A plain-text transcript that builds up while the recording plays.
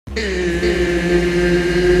How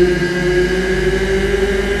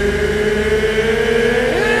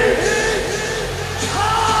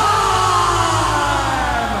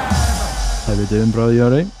we doing, bro? You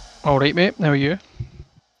alright? Alright, mate. How are you?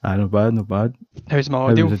 Not bad, not bad. How's my How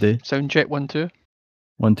audio? was the day? Sound check 1 2.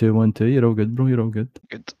 1 2 1 2. You're all good, bro. You're all good.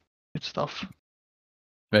 Good. Good stuff.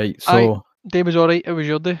 Right. So, Day was alright. How was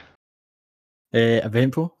your day?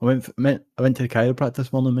 eventful. I went to the chiropractor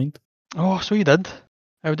this morning, mind. Oh, so you did.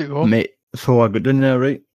 How'd it go? Mate, so I got down there,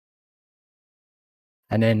 right?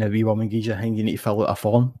 And then the wee woman gives you a thing, you need to fill out a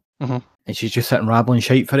form. Mhm. And she's just sitting rambling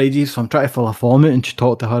shite for ages. So I'm trying to fill a form out and she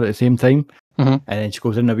talked to her at the same time. Mhm. And then she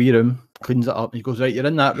goes in the wee room, cleans it up, and she goes, right, you're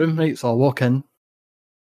in that room, right? So I walk in.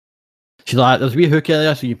 She's like, there's a wee hook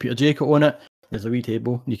there, so you put your jacket on it. There's a wee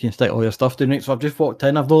table, you can stick all your stuff down, right? So I've just walked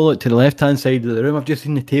in, I've not looked to the left-hand side of the room, I've just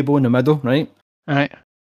seen the table in the middle, right? Alright.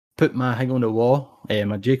 Put my thing on the wall,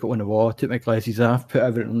 my jacket on the wall, took my glasses off, put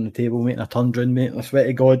everything on the table, mate, and I turned round, mate, and I swear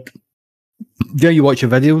to God, you know you watch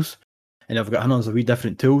your videos, and I've got hundreds of wee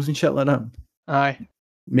different tools and shit like that. Aye.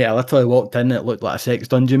 Mate, I literally walked in and it looked like a sex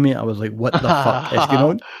dungeon, mate. I was like, what the fuck is going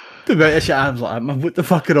on? The amount of shit, I was like, what the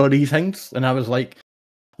fuck are all these things? And I was like,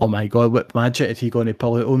 oh my God, what mad shit is he going to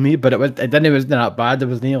pull out on me? But it wasn't that bad. There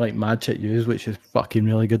was no like mad shit used, which is fucking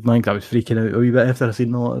really good, man. 'Cause I was freaking out a wee bit after I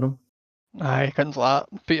seen a lot of them. Aye, couldn't like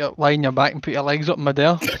that. Lie on your back and put your legs up in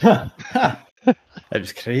midair. It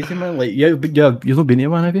was crazy, man. Like, you've not been to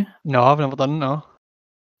one, have you? No, I've never done it, no.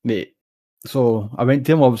 Mate, so I went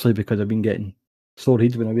to him obviously because I've been getting sore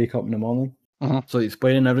heads when I wake up in the morning. Mhm. So he's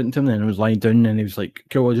explaining everything to him, and I was lying down, and he was like,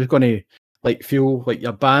 "Cool, we're just gonna like feel like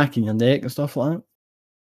your back and your neck and stuff like that."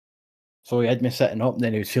 So he had me sitting up, and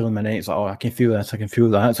then he was feeling my neck. He's like, "Oh, I can feel this, I can feel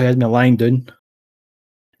that." So he had me lying down.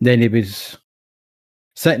 Then he was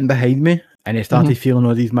sitting behind me, and he started feeling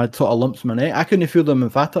all these mad sort of lumps in my neck. I couldn't feel them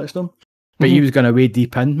if I touched them. But he was going away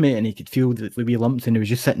deep in, mate, and he could feel the wee lumps, and he was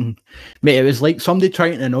just sitting. Mate, it was like somebody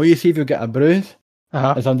trying to annoy you, see if you get a bruise.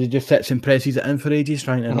 And somebody just sits and presses it in for ages,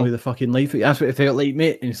 trying to annoy the fucking life out of you. That's what it felt like,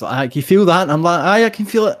 mate. And he's like, can you feel that? And I'm like, aye, I can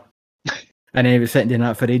feel it. And then he was sitting doing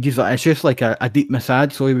that for ages. Like, it's just like a deep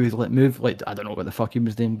massage, so he was like, move, like, I don't know what the fuck he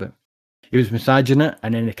was doing, but he was massaging it,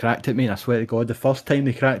 and then he cracked it, mate. And I swear to God, the first time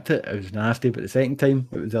he cracked it, it was nasty, but the second time,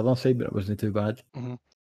 it was the other side, but it wasn't too bad.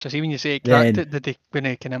 So see when you say he cracked it, did he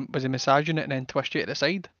was he massaging it and then twist you to the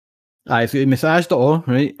side? Aye, so he massaged it all,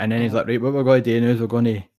 right? And then he's like, right, what we're going to do now is we're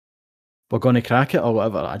going to crack it or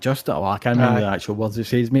whatever, adjust it. Well, I can't remember the actual words it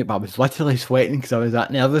says, mate, but I was literally sweating because I was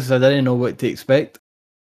that nervous. I didn't know what to expect.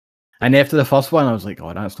 And after the first one, I was like, oh,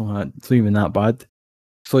 it's not even that bad.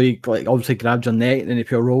 So he like obviously grabs your neck, then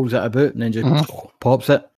he rolls it about and then just pops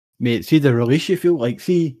it. Mate, see the release you feel? Like,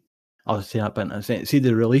 I'll say that bit in a second. See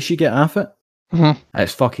the release you get off it?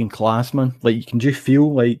 It's fucking class, man. Like, you can just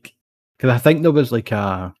feel like, because I think there wasn't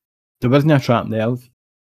a trap nerve.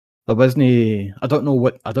 There wasn't I don't know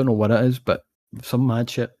what it is, but some mad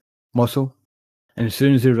shit muscle. And as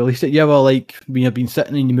soon as they released it, you ever like when you've been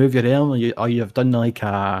sitting and you move your arm, or you've done like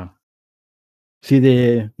see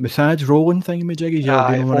the massage rolling thing with jiggies?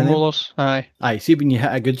 Aye, foam rollers. Aye, see when you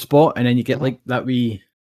hit a good spot and then you get like that wee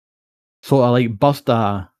sort of like burst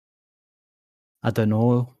I don't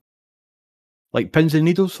know, like pins and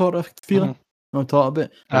needles sort of feeling on top of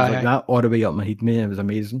it. It was like that all the way up my head, mate. It was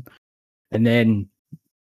amazing. And then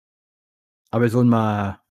I was on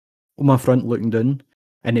my front looking down,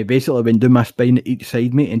 and he basically went down my spine at each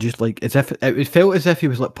side, mate, and just like as if it felt as if he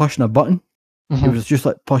was like pushing a button. He was just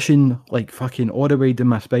like pushing like fucking all the way down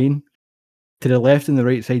my spine to the left and the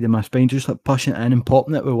right side of my spine, just like pushing it in and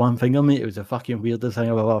popping it with one finger, mate. It was the fucking weirdest thing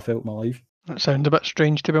I've ever felt in my life. That sounds a bit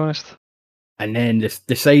strange, to be honest. And then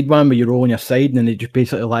the side one where you roll on your side and then it just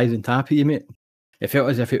basically lies on top of you, mate. It felt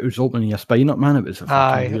as if it was opening your spine up, man. It was a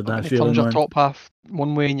fucking weird ass feeling, turns your top half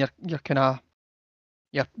one way and your kind of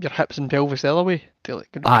your hips and pelvis the other way to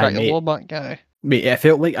like crack your lower back. Mate, it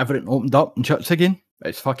felt like everything opened up and shuts again.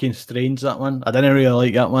 It's fucking strange, that one. I didn't really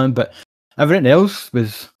like that one, but everything else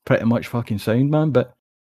was pretty much fucking sound, man. But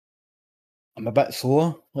I'm a bit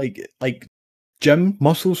sore, like gym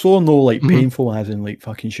muscle sore, no like painful as in like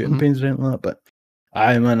fucking shooting pains or anything like that. But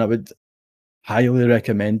I would highly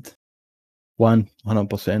recommend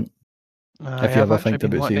 100%. If you ever think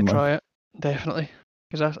about seeing one, try it, definitely.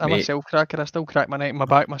 Because I'm a self cracker. I still crack my neck and my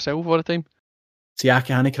back myself all the time. See, I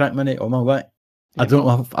can't crack my neck or my back. I don't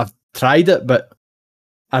know if I've tried it, but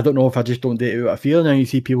I don't know if I just don't do it out of fear. Now you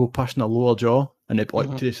see people pushing their lower jaw and it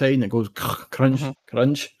like to the side and it goes crunch,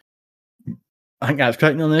 crunch. I think that's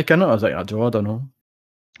cracking their neck, innit? I was like, I don't know.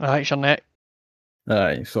 It's your neck.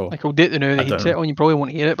 Aye, so like I'll do it now. The headset on, you probably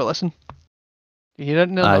won't hear it, but listen, you hear it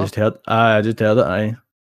in there? I just heard it. Aye.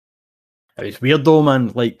 It was weird though,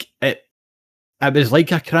 man. Like it was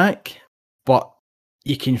like a crack, but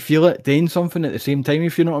you can feel it doing something at the same time.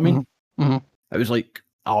 If you know what I mean. It was like,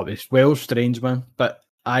 it was well strange, man. But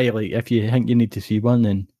if you think you need to see one,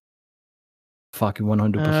 then fucking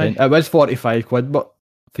 100%. It was £45, but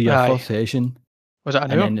for your first session. Was it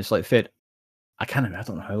an hour? And then it's like fair. I can't remember. I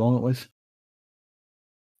don't know how long it was.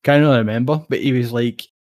 Can't really remember. But he was like,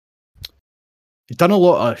 he'd done a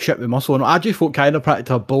lot of shit with muscle, and I just thought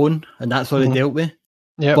chiropractic are bone, and that's what they dealt with.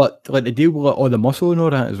 Yeah. But like they deal with like, all the muscle and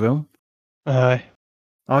all that as well. Aye.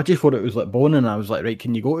 I just thought it was like bone, and I was like, right,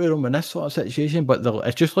 can you go to them in this sort of situation? But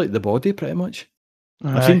it's just like the body, pretty much.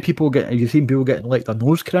 Aye. I've seen people getting like their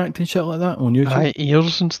nose cracked and shit like that on YouTube. Aye,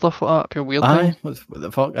 ears and stuff like that. Pure weird. Aye, what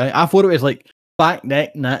the fuck? I thought it was like back,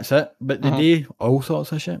 neck, and that's it. But they do all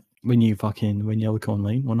sorts of shit when you look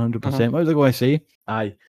online, 100%. What was I going to say?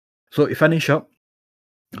 Aye. So to finish up,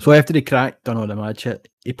 so after the crack, done all the mad shit,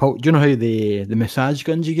 he pulled. Do you know how the massage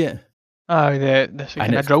guns you get? Aye, the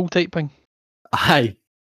kind of drill type thing. Aye.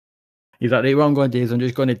 He's like, right, what I'm going to do is I'm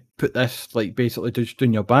just going to put this, like, basically just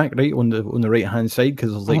on your back, right, on the right hand side,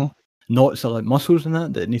 because there's like knots of like muscles in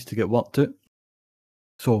that needs to get worked out.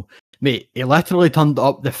 So, mate, he literally turned it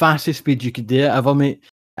up the fastest speed you could do it ever, mate,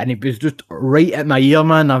 and he was just right at my ear,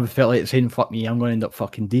 man. I felt like saying, "Fuck me, I'm going to end up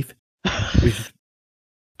fucking deaf." He was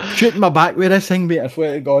shooting my back with this thing, mate. I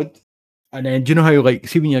swear to God. And then, do you know how, like,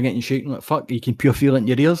 see when you're getting shaken, like, fuck, you can pure feel it in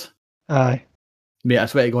your ears. Aye. Mate, I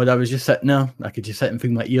swear to God, I was just sitting there. I could just sit and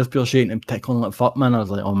feel my ears pure shaking and tickling like fuck, man. I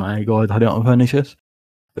was like, oh my God, hurry up and finish this.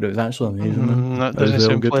 But it was actually amazing, man. That doesn't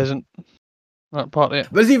sound pleasant. That part of it.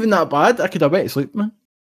 It wasn't even that bad. I could have went to sleep, man.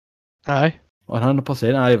 Aye.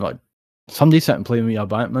 100%. I like somebody sitting playing with your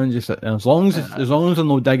back, man. Just sit there. As long as they're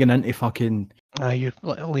not digging into fucking. Aye, you're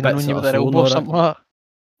leaning on you with their elbow or something like that.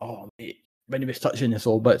 Oh, mate. When he was touching the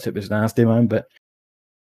soul bits, it was nasty, man. But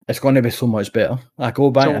it's going to be so much better. I go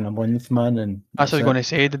back in a month, man, and that's what I was going to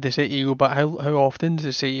say. Did they say to you go back? How often does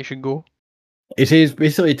it say you should go? It says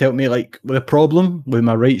basically tell me like the problem with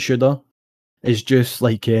my right shoulder is just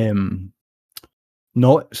like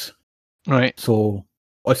knots. Right. So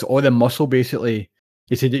it's all the muscle basically.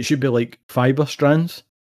 He said it should be like fibre strands,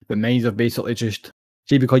 but mine are basically just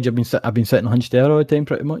because I've been sitting hunched there all the time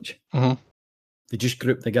pretty much. They just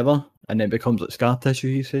group together and then it becomes like scar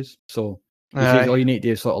tissue. He says so. He says all you need to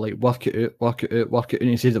do is sort of like work it out, and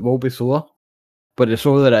he says it will be sore. But the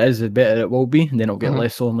sore that it is, the better it will be, and then it'll get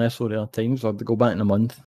less sore and less sore at times. So I have to go back in a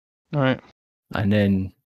month. Right. And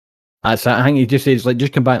then that's it. I think he just says like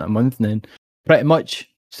just come back in a month, and then pretty much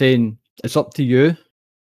saying it's up to you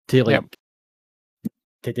to like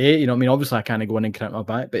today, you know what I mean? Obviously I can't go in and crack my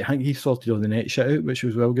back, but I think he sorted all the net shit out, which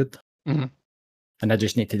was well good. And I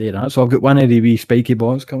just need to do that. So I've got one of the wee spiky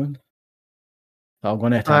balls coming. I'm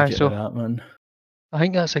going to attack it with that, man. I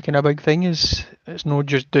think that's a kind of big thing, is it's not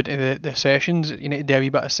just due to the sessions, you need to do a wee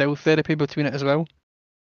bit of self-therapy between it as well.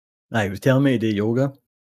 Aye, he was telling me to do yoga.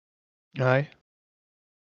 Aye.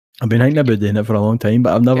 I've been thinking about doing it for a long time,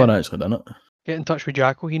 but I've never actually done it. Get in touch with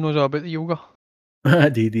Jacko, he knows all about the yoga.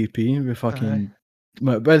 DDP, we fucking...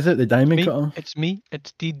 What is it, the diamond cutter? It's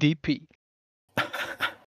DDP.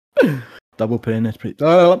 Double penis, can't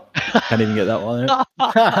even get that one out.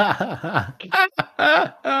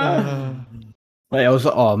 Like, I was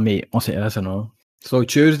like, oh mate, I'll say this or no. So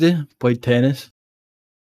Tuesday, played tennis.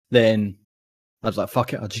 Then I was like,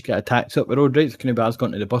 fuck it, I'll just get a taxi up the road, right? So can I was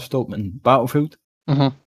going to the bus stop in Battlefield.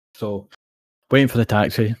 So waiting for the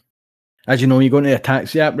taxi. As you know, you go into a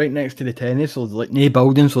taxi app right next to the tennis, so there's like no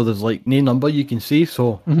building, so there's like no number you can see.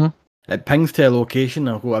 So it pings to a location.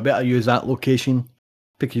 I'll go, I better use that location,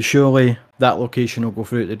 because surely that location will go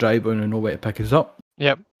through to the driver and know where to pick us up.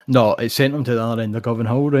 Yep. No, it sent him to the other end of Govan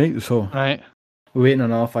Hill, right? So we're waiting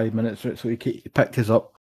another 5 minutes, right? So he picked us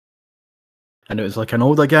up. And it was like an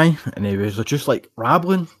older guy, and he was just like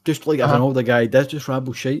rabbling, just like as an older guy does, just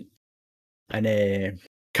rabble shit. And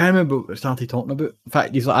can't remember what we started talking about. In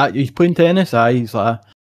fact, he's like, he's playing tennis. He's like,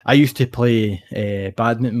 I used to play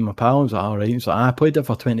badminton with my pal. He's like, all right. He's like, I played it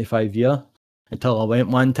for 25 years until I went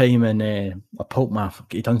one time and I pulled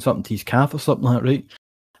he done something to his calf or something like that, right?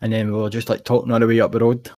 And then we were just like talking all the way up the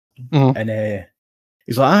road. And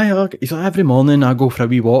he's like, every morning I go for a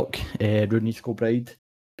wee walk round East Kilbride.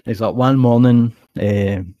 He's like, one morning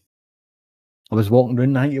I was walking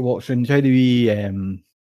round. I think he walks round. You know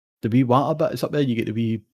the wee water bits up there, you get the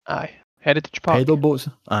wee Heritage Park pedal boats.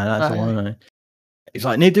 That's the one. He's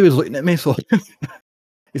like, Nadu was looking at me, so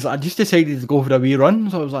he's like, I just decided to go for a wee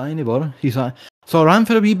run. So I was like, any bother. He's like, so I ran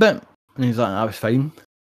for a wee bit, and he's like, I was fine.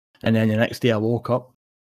 And then the next day I woke up.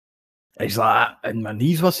 He's like, and my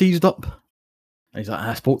knees were seized up. And he's like,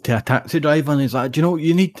 I spoke to a taxi driver, and he's like, do you know what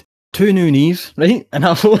you need? 2 new knees, right? And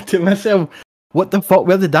I thought to myself, what the fuck?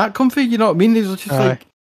 Where did that come from? You know what I mean? It's just like,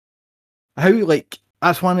 how, like,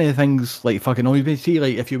 that's one of the things, like, fucking always be. See,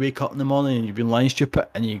 like, if you wake up in the morning and you've been lying stupid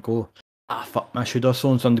and you go, fuck my shoulder,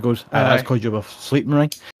 so, and somebody goes, that's because you were sleeping,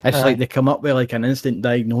 right? It's like they come up with, like, an instant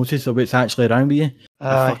diagnosis of what's actually wrong with you. It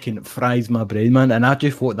fucking fries my brain, man. And I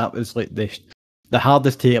just thought that was, like, the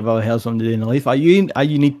hardest take I've ever heard somebody do in their life.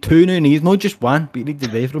 You need 2 new knees, not just one, but you need to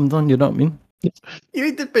pay for them done, you know what I mean? You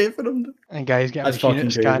need to pay for them. And guys get a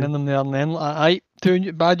machine scanning them there and then, like,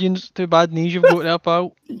 2 bad knees you've got there,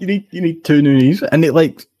 pal. You need 2 new knees. And it,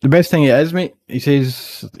 like, the best thing it is, mate, he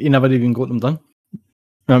says he never even got them done. You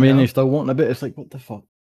know what I mean? He's still wanting a bit. It's like, what the fuck?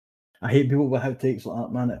 I hate people with how takes like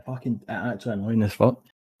that, man. It actually annoying as fuck.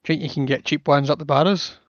 Do you think you can get cheap ones up the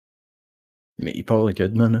barras? Mate, you probably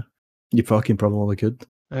could, man. You fucking probably could.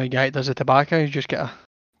 The guy that does the tobacco, you just get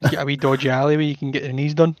a wee dodgy alley where you can get the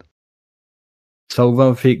knees done.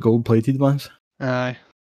 Silver, fake gold plated ones. Aye.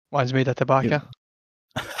 One's made of tobacco.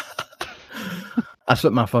 Yeah. That's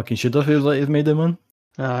what my fucking shoulder feels like is made of, man.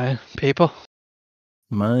 Aye. Paper.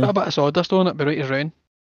 Man. Put a bit of sawdust on it, be right as rain.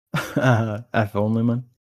 If only, man.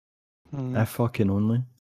 If fucking only.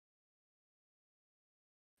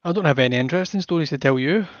 I don't have any interesting stories to tell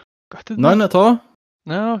you. None at all?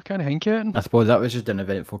 No, I can't think of it. I suppose that was just an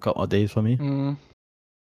eventful couple of days for me.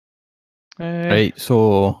 Right,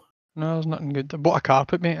 so... No, there's nothing good. I bought a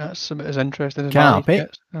carpet, mate. That's about as interesting as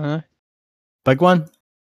carpet? Big one?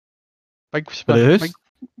 Big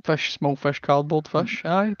fish, small fish, cardboard fish.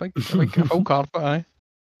 Aye, big full carpet, aye.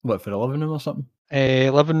 What, for the living room or something?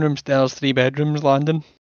 Living room, stairs, 3 bedrooms, landing.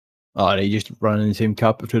 Alright, you just running the same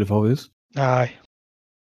carpet through the 4 hours? Aye.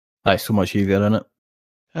 That's so much easier, isn't it?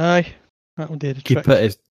 Aye. That'll do the trick. Keep it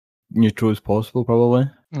as neutral as possible, probably.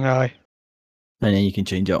 Aye. And then you can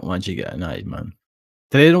change it up once you get an eye, man.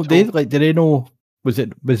 Do they know? Was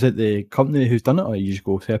it the company who's done it, or you just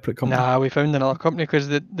go separate company? Nah, we found another company because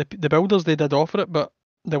the builders they did offer it, but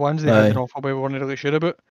the ones they had an offer we weren't really sure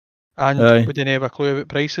about, and we didn't have a clue about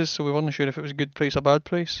prices, so we weren't sure if it was a good price or bad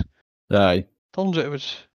price. Aye. Turns out it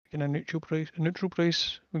was a neutral price.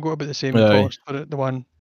 We got about the same cost for the one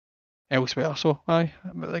elsewhere. So aye,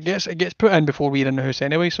 but I guess it gets put in before we're in the house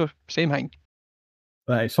anyway. So same thing.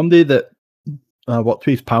 Right. Somebody that worked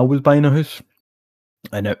with his pal was buying a house.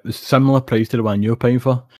 And it was similar price to the one you're paying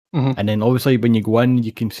for. And then obviously when you go in,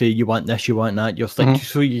 you can say you want this, you want that. You're like,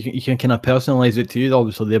 so you can kind of personalise it to you.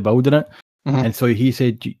 Obviously they're building it. And so he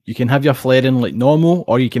said you can have your flaring like normal,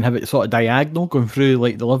 or you can have it sort of diagonal going through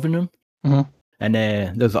like the living room. And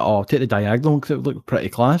there's like, I'll take the diagonal because it looked pretty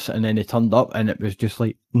class. And then they turned up and it was just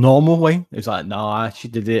like normal way. It was like, nah, she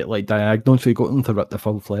did it like diagonal, so he got them to rip the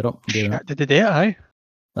full flare up. Did they do it, aye?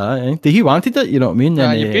 He wanted it, you know what I mean?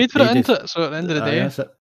 Yeah, you paid for it, isn't it? So at the end of the day, that's it.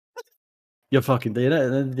 You're fucking doing it, at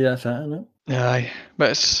the end of the day, that's it, isn't it? Aye,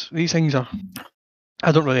 but these things are.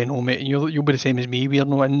 I don't really know, mate. You'll be the same as me. We're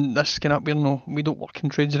not in this kind of. We don't work in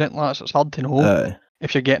trades or anything like that, so it's hard to know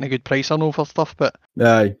if you're getting a good price or no for stuff. But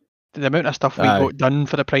the amount of stuff we got done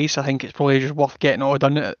for the price, I think it's probably just worth getting it all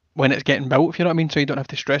done when it's getting built. If you know what I mean, so you don't have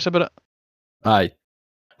to stress about it. Aye,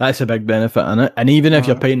 that's a big benefit in it. And even if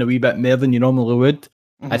you're paying a wee bit more than you normally would.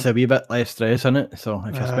 It's a wee bit less stress in it, so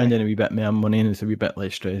if you're spending a wee bit more money and it's a wee bit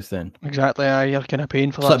less stress, then exactly, you're kind of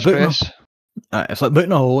paying for that stress. It's like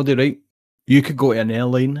booking a holiday, right? You could go to an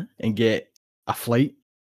airline and get a flight,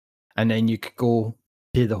 and then you could go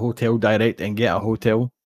to the hotel direct and get a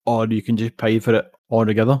hotel, or you can just pay for it all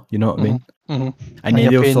together. You know what I mean? And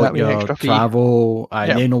then they'll sort your travel.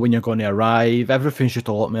 They know when you're going to arrive. Everything's just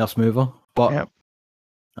a lot more smoother. But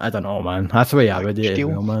I don't know, man. That's the way I would do it as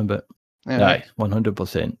well, man. But. Aye,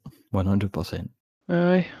 100%. 100%.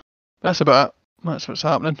 Aye. That's about it. That's what's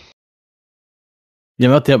happening. You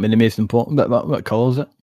might tell me the most important bit. What colour is it?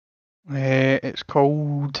 It's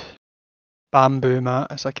called bamboo mat.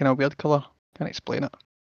 It's a kind of weird colour. Can't explain it.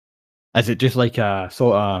 Is it just like a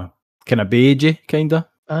sort of kind of beigey kind of?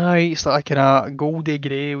 Aye, it's like a kind of goldy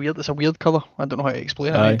grey weird. It's a weird colour. I don't know how to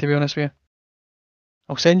explain it, mate, to be honest with you.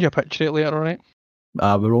 I'll send you a picture of it later, alright?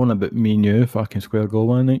 We're on about me and you, fucking square goal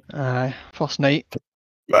one night. Aye, first night.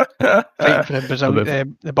 Fighting for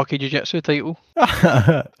the Bucky Jiu-Jitsu title.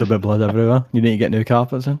 There'll be blood everywhere. You need to get new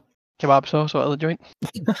carpets in. Kebab sauce out of the joint.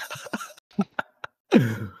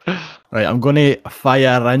 Right, I'm going to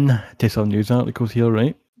fire in to some news articles here,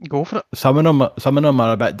 right? Go for it. Some of them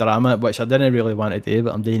are a bit drama, which I didn't really want to do,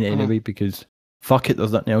 but I'm doing it anyway because fuck it,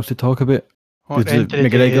 there's nothing else to talk about.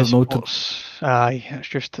 McGregor's noted. Aye, it's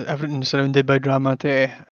just everything surrounded by drama to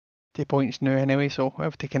points now anyway, so we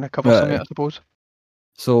have to kind of cover some of it, I suppose.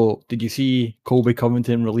 So, did you see Colby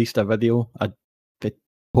Covington released a video, a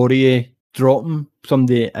Poirier dropping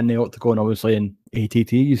somebody in the octagon, obviously in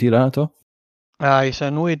ATT. You see that at all? Aye, so I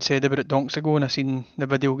know he'd said about it donks ago, and I seen the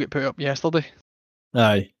video get put up yesterday.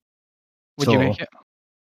 Aye. Would you make it?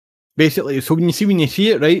 Basically, so when you see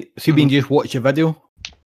it, right? See when you just watch the video,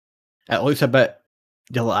 it looks a bit.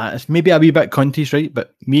 It's maybe a wee bit cuntish, right?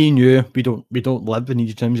 But me and you, we don't live in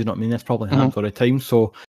these gyms. You know what I mean? That's probably happens all the time.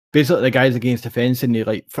 So basically, the guys against the fence, and they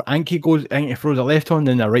like for Anki throws a left hand,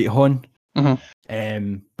 then a right hand.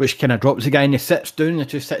 Which kind of drops the guy and he sits down and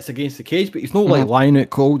just sits against the cage, but he's not like lying out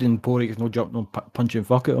cold and Poirier's no jumping on punching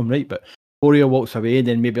fuck at him, right? But Poirier walks away and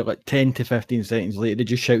then maybe like 10 to 15 seconds later he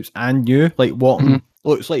just shouts "and you," like walking,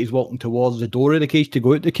 looks like he's walking towards the door of the cage to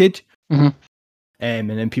go out the cage. And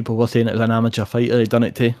then people were saying it was an amateur fighter he'd done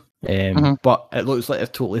it to, but it looks like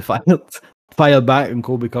it's totally fired back on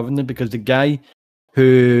Colby Covington, because the guy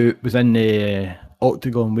who was in the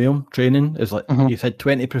octagon with him training is like he's had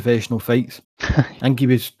 20 professional fights. I think he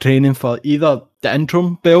was training for either the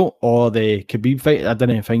interim belt or the Khabib fight. I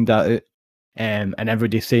didn't find that out. And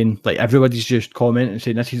everybody's saying, like, everybody's just commenting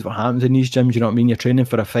saying this is what happens in these gyms. You know what I mean? You're training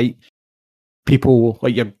for a fight. People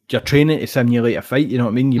like you're training to simulate a fight. You know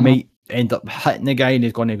what I mean? You might end up hitting the guy and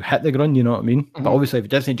he's going to hit the ground. You know what I mean? But obviously, if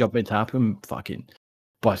it doesn't jump into happen, fucking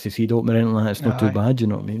bust his head open or anything like that, it's not too bad. You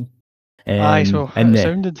know what I mean? Aye, so it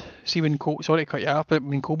sounded. See, when sorry to cut you off, but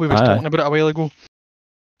when Colby was talking about it a while ago,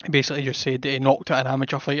 he basically just said that he knocked out an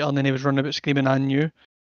amateur fighter and then he was running about screaming "I knew."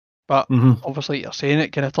 But obviously, you're saying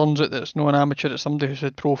it kind of turns out that it's not an amateur, it's somebody who's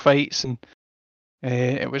had pro fights, and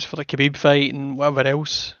it was for the Khabib fight and whatever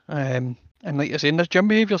else. And like you're saying, this gym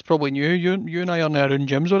behaviour's probably new. You and I aren't around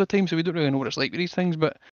gyms all the time, so we don't really know what it's like with these things.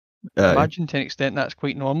 But I imagine to an extent that's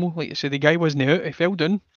quite normal. Like you say, the guy wasn't out; he fell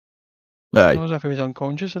down. It's not as if he was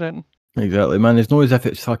unconscious or anything. Exactly, man. It's not as if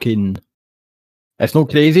it's fucking. It's not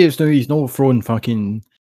crazy. He's not throwing fucking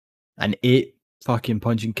an 8 fucking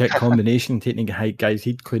punch and kick combination, taking a guy's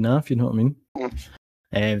head clean off. You know what I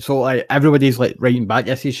mean? So like everybody's like writing back.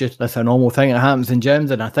 This is just a normal thing that happens in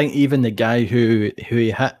gyms, and I think even the guy who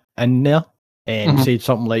he hit in there said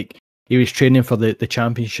something like he was training for the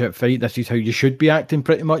championship fight. This is how you should be acting,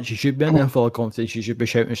 pretty much. You should be in there full of confidence. You should be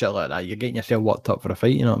shouting shit like that. You're getting yourself worked up for a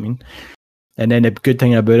fight. You know what I mean? And then the good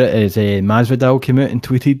thing about it is Masvidal came out and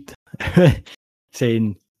tweeted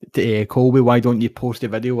saying to Colby, why don't you post a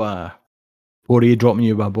video of Poirier dropping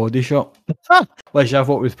you with a body shot? Which I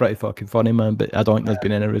thought was pretty fucking funny, man, but I don't think there's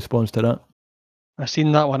been any response to that. I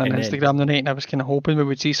seen that one on Instagram tonight and I was kind of hoping we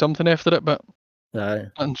would see something after it, but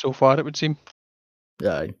and so far it would seem.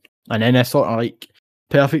 And then I sort of like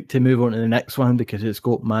perfect to move on to the next one because it's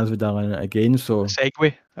got Masvidal in it again. So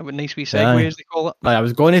segue, a nice wee segue as they call it. I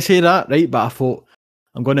was going to say that, right, but I thought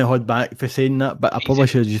I'm going to hold back for saying that, but I probably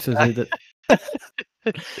should have just said it.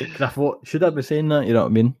 Because I thought, should I be saying that? You know what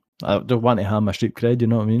I mean? I don't want to harm my street cred. You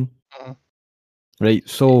know what I mean? Right.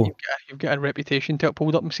 So you've got a reputation to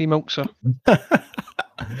uphold up and see milk, so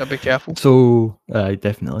gotta be careful. So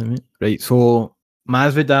definitely, mate. Right. So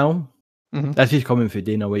Masvidal, this is coming for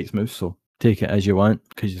Dana White's mouth, so take it as you want,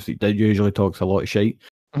 because he usually talks a lot of shit.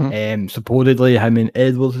 Supposedly him and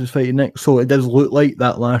Edwards is fighting next, so it does look like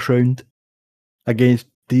that last round against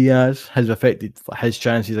Diaz has affected his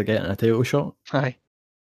chances of getting a title shot. Aye,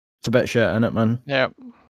 it's a bit shit, isn't it, man? Yeah,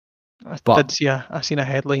 I seen a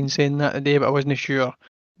headline saying that today, but I wasn't sure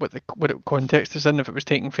what context is in, if it was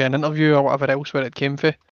taken for an interview or whatever else, where it came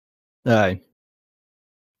from. Aye,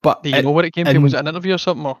 but do you know where it came from? Was it an interview or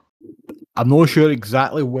something? Or? I'm not sure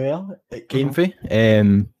exactly where it came from.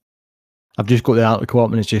 I've just got the article up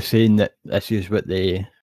and it's just saying that this is what they.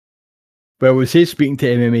 Well, we say speaking to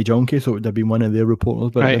MMA Junkie, so it would have been one of their reporters,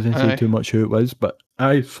 but it doesn't say too much who it was. But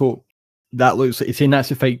I thought that looks like it's saying that's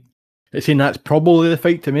the fight. It's saying that's probably the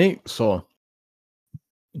fight to make, so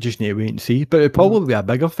just need to wait and see. But it'd probably be a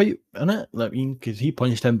bigger fight, innit? I mean, because he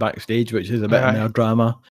punched him backstage, which is a bit more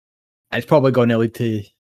drama. It's probably going to lead to.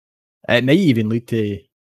 It might even lead to.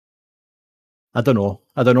 I don't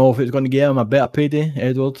know if it's going to get him a better payday,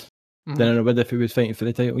 Edwards. Then I would if he was fighting for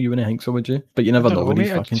the title. You wouldn't think so, would you? But you never know with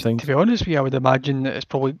these fucking things. To be honest with you, I would imagine that it's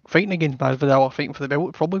probably fighting against Masvidal or fighting for the belt.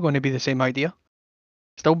 It's probably going to be the same idea.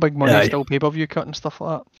 Still big money, still pay-per-view cut and stuff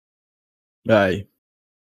like that. Aye.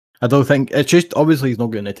 I don't think it's just obviously he's not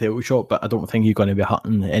getting a title shot, but I don't think he's going to be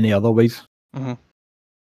hurting any other ways. And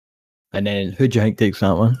then who do you think takes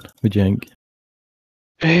that one? Who do you think?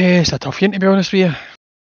 It's a tough one, to be honest with you.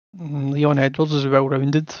 Leon Edwards is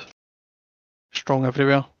well-rounded, strong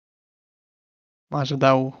everywhere.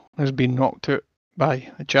 Masvidal has been knocked out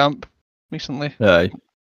by a champ recently. Aye,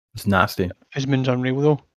 it's nasty. His moon's unreal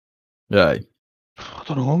though. Aye. I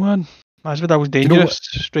don't know, man. Masvidal was dangerous.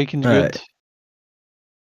 Striking's good.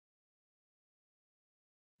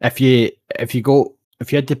 If you if you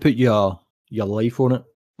had to put your life on it,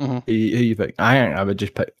 who you pick? I think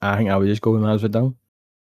I would just go with Masvidal.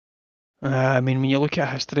 I mean, when you look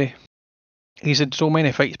at history, he's had so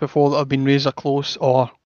many fights before that have been razor close,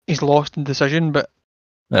 or he's lost in decision, but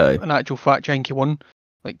in actual fact, I think he won.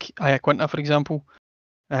 Like Iaquinta, for example.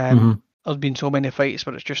 There's been so many fights,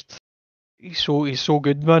 but it's just he's so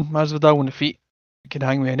good, man. Masvidal on the feet, he can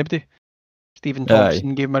hang with anybody. Stephen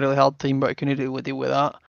Thompson gave him a really hard time, but I couldn't really deal with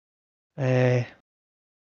that.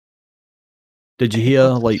 Did you hear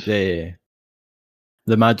like the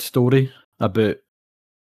mad story about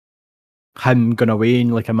him going away in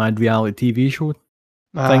like a mad reality TV show?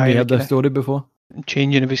 I think you heard this story before.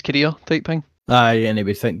 Changing of his career type thing. And he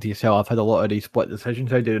was thinking to himself, I've had a lot of these split decisions,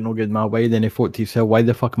 how did it not get my way? Then he thought to himself, why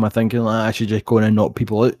the fuck am I thinking like I should just go in and knock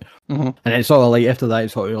people out? And it's sort of like after that,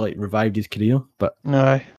 it sort of like revived his career. But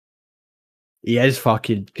he is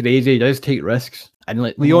fucking crazy. He does take risks. And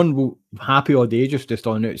like Leon will happy all day just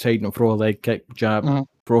on the outside and throw a leg kick, jab,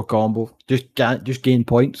 throw a combo, just gain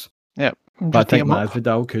points. Yeah. But I think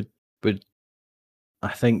Masvidal would I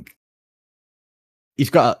think he's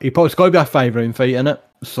probably got to be a 5-round fight in it,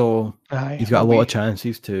 so he's got a lot of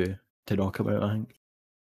chances to knock him out, I think.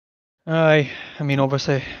 I mean,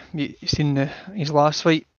 obviously, you've seen his last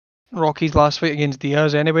fight, Rocky's last fight against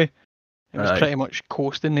Diaz anyway. It was pretty much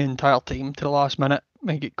coasting the entire time to the last minute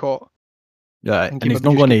when he get caught. Yeah, and he's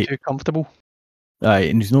not going to too comfortable.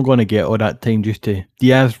 And he's not going to get all that time just to.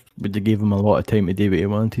 Diaz would have gave him a lot of time to do what he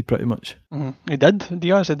wanted, pretty much. He did.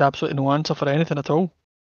 Diaz had absolutely no answer for anything at all.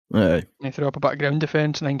 He threw up a bit of ground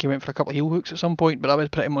defence, and then he went for a couple of heel hooks at some point, but that was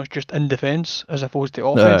pretty much just in defence as opposed to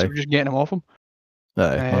offence. Just getting him off him.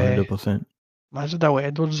 100%. Masvidal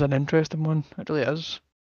Edwards is an interesting one. It really is.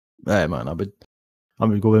 Man, I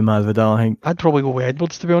would go with Masvidal, I think. I'd probably go with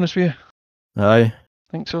Edwards, to be honest with you. I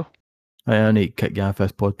think so. I need to kick you off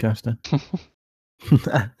this podcast then.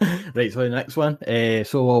 Right, so the next one.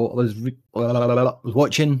 So I was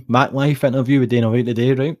watching Mac Life interview with Dana White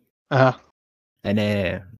today, right?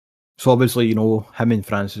 And so obviously, you know, him and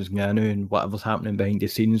Francis Ngannou and whatever's happening behind the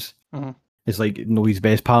scenes is like his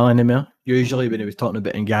best pal anymore. Usually when he was talking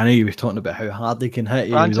about Ngannou, he was talking about how hard he can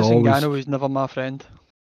hit. Francis Ngannou was never my friend.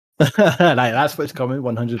 Right, that's what's coming,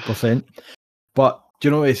 100%. But do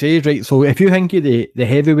you know what he says, right? So if you think of the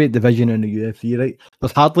heavyweight division in the UFC, right,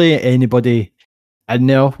 there's hardly anybody in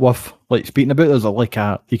there worth like speaking about. There's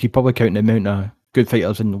you could probably count the amount of good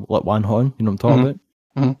fighters in like one hand. You know what I'm talking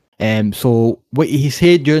about? So what he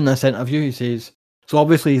said during this interview, he says, so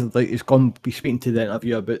obviously like he's gone be speaking to the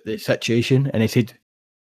interview about the situation, and he said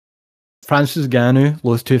Francis Ngannou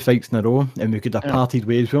lost 2 fights in a row, and we could have parted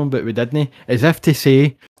ways with him, but we didn't. As if to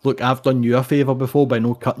say, look, I've done you a favour before by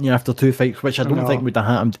not cutting you after 2 fights, which I don't think would have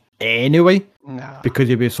happened anyway. Because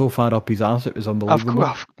he'd be so far up his arse, it was unbelievable.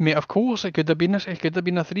 Of course, it could have been a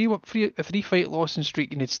 3-fight losing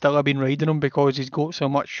streak, and he'd still have been riding him because he's got so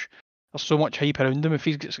much. There's so much hype around him. If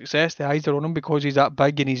he's got success, the eyes are on him because he's that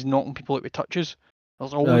big and he's knocking people out with touches.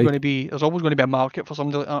 There's always going to be a market for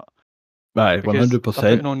somebody like that. Right, 100%. They're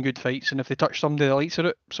putting on good fights, and if they touch somebody, the lights are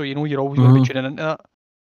out. So you know you're always going to be tuning into that.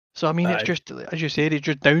 So I mean, it's just as you said, it's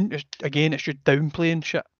just downplaying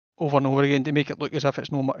shit over and over again to make it look as if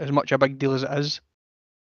it's not as much a big deal as it is.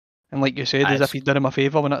 And like you said, as if he's done him a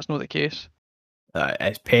favour when that's not the case.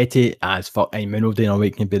 It's petty as fuck. I mean, Dana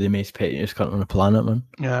White can be the most pettiest cunt on the planet, man.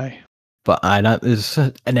 Aye. But that was,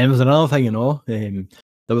 and then there was another thing, you know.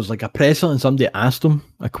 There was like a presser and somebody asked him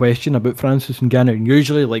a question about Francis Ngannou. And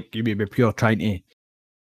usually, like, he would be pure trying to.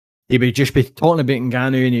 He would just be talking about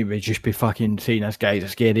Ngannou and he would just be fucking saying this guy's a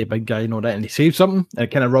scary big guy and all that. And he said something and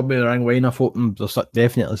it kind of rubbed me the wrong way. And I thought there's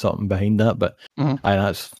definitely something behind that. But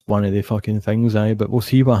that's one of the fucking things. But we'll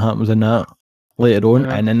see what happens in that later on.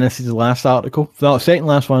 And then this is the last article. No, second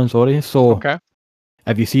last one, sorry. So,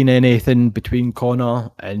 have you seen anything between Conor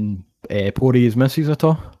and Poirier's missus at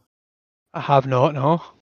all? I have not, no.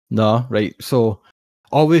 No, right. So,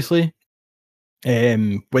 obviously,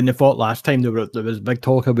 when they fought last time, there was big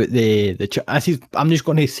talk about I'm just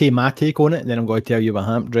going to say my take on it, and then I'm going to tell you what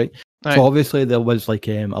happened, right? So, obviously, there was like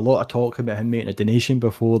a lot of talk about him making a donation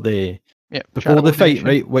before the fight, donation.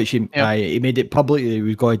 Right? Which he made it public that he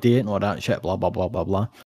was going to do it and all that shit, blah, blah, blah, blah, blah.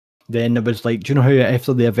 Then there was like, do you know how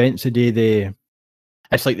after the events today,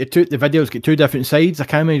 it's like the videos get 2 different sides? I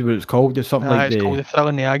can't remember what it's called. There's something like it's called The Thrill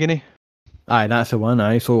and the Agony. Aye, that's the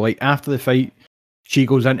one. So like after the fight, she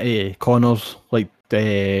goes into Conor's like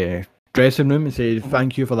the dressing room and says,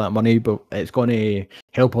 "Thank you for that money, but it's going to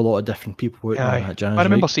help a lot of different people." That jazz, I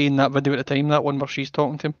remember seeing that video at the time. That one where she's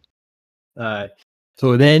talking to him.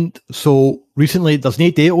 So recently, there's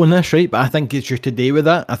no date on this, right? But I think it's just today with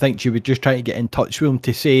that. I think she was just trying to get in touch with him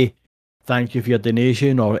to say thank you for your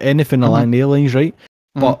donation or anything along the lines, right?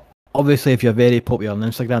 But obviously, if you're very popular on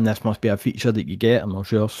Instagram, this must be a feature that you get. I'm not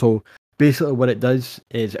sure. So basically, what it does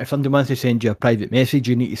is, if somebody wants to send you a private message,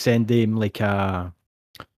 you need to send them like a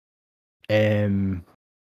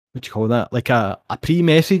what do you call that? Like a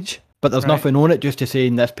pre-message, but there's nothing on it, just to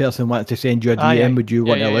saying this person wants to send you a DM. Would you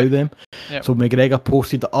want to allow them? Yep. So McGregor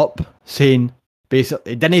posted it up saying,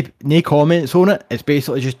 basically, no comments on it. It's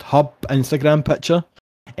basically just Hub Instagram picture,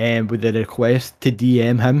 with the request to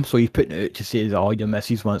DM him. So he's putting it out to say, "Oh, your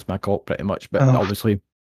missus wants my cock," pretty much. But obviously,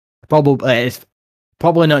 it's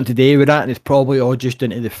probably nothing to do with that, and it's probably all just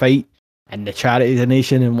into the fight and the charity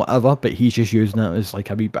donation and whatever. But he's just using it as like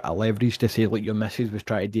a wee bit of leverage to say, like, your missus was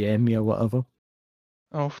trying to DM me or whatever.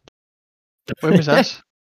 Oh, when was this?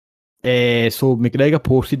 So McGregor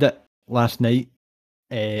posted it last night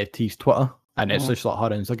to his Twitter, and it's just like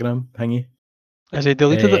her Instagram thingy. Has he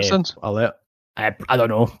deleted it since? I don't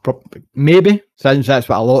know. Maybe, since that's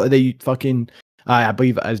what a lot of the fucking... I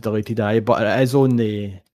believe it is deleted, but it is on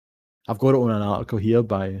the... I've got it on an article here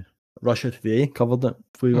by Russia Today, covered it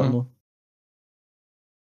for you. Know.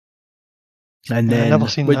 And then, I've never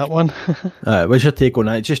seen that one. What's your take on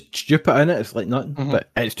that? It's just stupid, innit? It's like nothing, but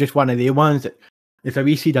it's just one of the ones that it's a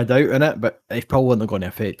wee seed of doubt in it, but it's probably not going to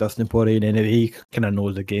affect Dustin Poirier in any way. He kind of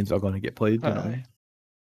knows the games are going to get played.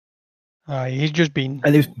 He's just been...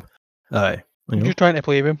 And he's just trying to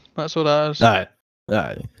play him. That's all that is.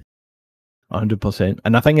 100%.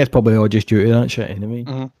 And I think it's probably all just due to that shit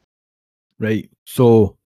anyway. Right,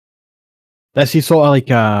 so this is sort of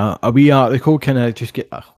like a wee article, kind of just get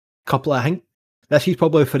a couple of... I think this is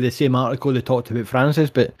probably for the same article they talked about Francis,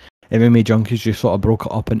 but MMA Junkies just sort of broke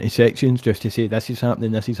it up into sections just to say this is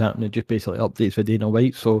happening, just basically updates for Dana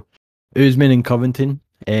White. So Usman and Covington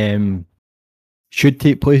should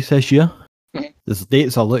take place this year. There's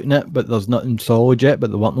dates are looking at, but there's nothing solid yet, but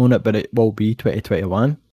they're working on it, but it will be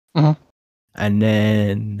 2021. And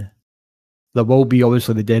then there will be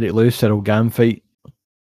obviously the Derek Lewis Cyril Gane fight.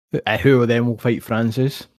 Who of them will fight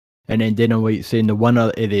Francis? And then Dana White saying the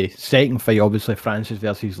winner of the second fight, obviously Francis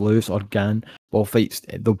versus Lewis or Gane, will fight.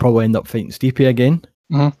 They'll probably end up fighting Stipe again.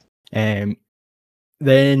 Then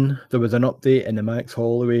there was an update in the Max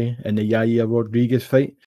Holloway and the Yair Rodriguez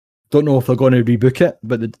fight. Don't know if they're going to rebook it,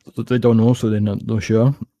 but they don't know, so they're not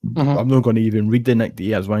sure. I'm not going to even read the Nick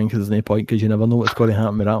Diaz one because there's no point, because you never know what's going to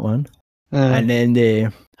happen with that one. And then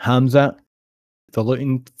the Hamzat, they're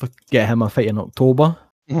looking to get him a fight in October.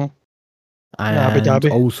 And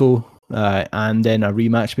also, and then a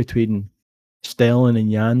rematch between Sterling and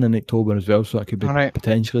Yan in October as well, so that could be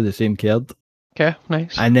potentially the same card. Okay,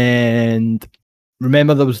 nice. And then,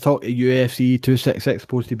 remember there was talk of UFC 266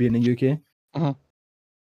 supposed to be in the UK?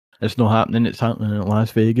 It's not happening, it's happening in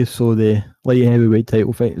Las Vegas, so the light heavyweight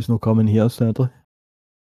title fight is not coming here, sadly.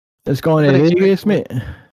 It's going to Vegas, mate.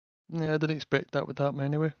 Yeah, I didn't expect that would happen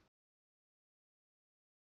anyway.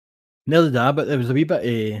 Nearly that, but there was a wee bit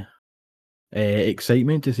of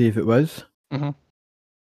excitement to see if it was. It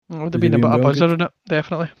would have been a bit of buzzer in it,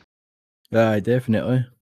 definitely. Yeah, definitely.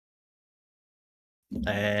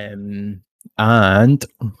 And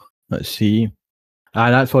let's see.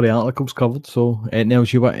 That's what the article's covered. So anything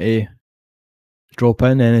else you want to drop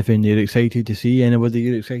in? Anything you're excited to see? Anybody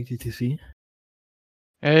you're excited to see?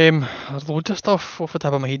 There's loads of stuff off the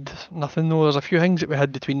top of my head. Nothing though. There's a few things that we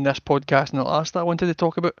had between this podcast and the last that I wanted to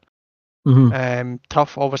talk about.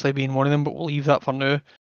 Tough obviously being one of them, but we'll leave that for now.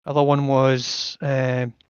 Other one was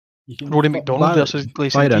Rory McDonald versus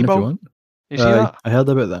Gleison Tibau. You see that? I heard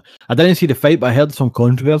about that. I didn't see the fight, but I heard some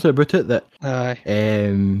controversy about it, that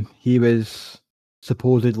he was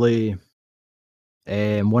supposedly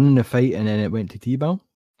won the fight and then it went to Tibau.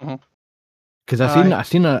 Because I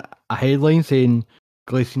seen a headline saying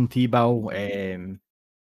Gleison Tibau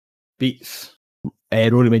beats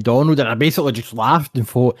Rory McDonald, and I basically just laughed and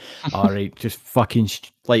thought, alright, just fucking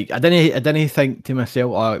like I didn't think to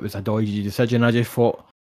myself, oh, it was a dodgy decision. I just thought,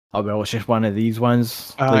 oh well, it's just one of these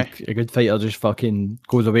ones. Like a good fighter just fucking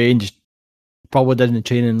goes away and just probably doesn't the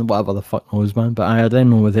training and whatever the fuck knows, man. But I didn't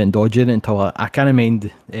know within dodging it until I kind of mind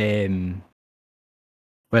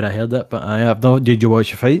where I heard it. But I have not. Did you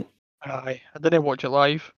watch the fight? I didn't watch it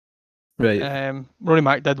live. Right. Rory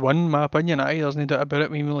Mac did win, in my opinion. There's no doubt about it. I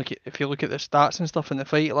mean, like, if you look at the stats and stuff in the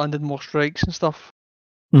fight, it landed more strikes and stuff.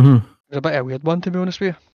 It was a bit of a weird one, to be honest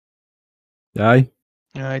with you. Aye,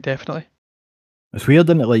 definitely. It's weird,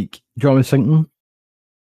 isn't it? Like, do you know what I was thinking?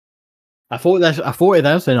 I thought of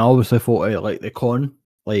this, and I obviously thought of like the con,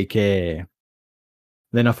 like then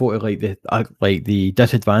I thought of like the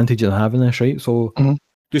disadvantage of having this, right? So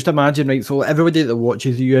just imagine, right? So everybody that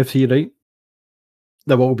watches the UFC, right?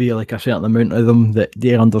 there will be like a certain amount of them that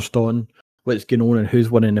they understand what's going on and who's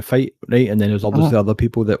winning the fight, right? And then there's obviously other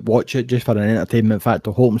people that watch it just for an entertainment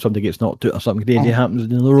factor, hoping somebody gets knocked out or something crazy happens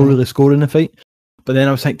and they're not really scoring the fight. But then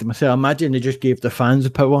I was thinking to myself, imagine they just gave the fans the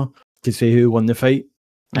power to say who won the fight,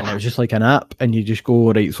 and it was just like an app, and you just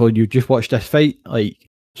go, right, so you just watch this fight, like,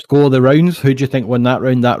 score the rounds, who do you think won that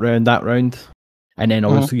round, and then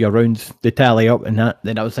obviously your rounds, they tally up and that.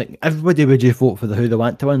 Then I was thinking, everybody would just vote for who they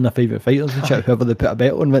want to win, their favourite fighters and shit, whoever they put a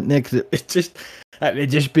bet on went next. It would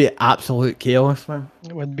just be absolute chaos, man.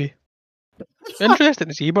 It would be. Interesting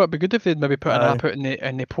to see, but it'd be good if they'd maybe put an app out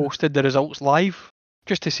and they posted the results live,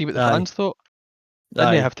 just to see what the fans thought.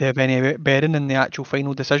 Didn't they have to have any bearing in the actual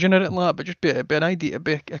final decision or anything like that, but just be an idea, it'd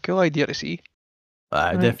be a cool idea to see.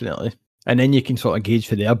 Definitely. And then you can sort of gauge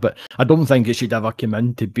for there, but I don't think it should ever come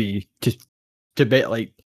in to be to bet,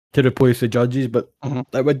 like, to replace the judges, but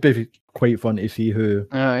it would be quite fun to see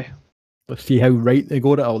see how right they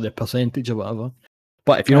got it, or the percentage or whatever.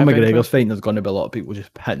 But if you know McGregor's fighting, there's going to be a lot of people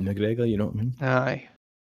just hitting McGregor, you know what I mean?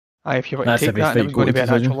 Aye, if you were to take that and it was going to be an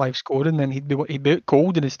actual live scoring, then he'd be out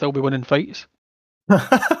cold and he'd still be winning fights.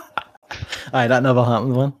 Aye, that never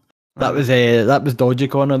happened, man. That was dodgy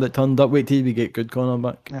Conor that turned up. Wait till we get good Conor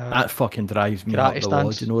back. That fucking drives me up the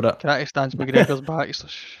wall, you know that? Karate stands McGregor's back. It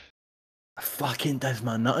fucking does,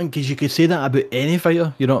 man, nothing, because you could say that about any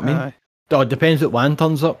fighter, you know what I mean? Oh, it depends what one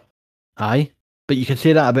turns up. Aye. But you could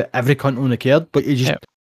say that about every cunt on the card, but it's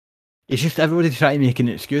just everybody's trying to make an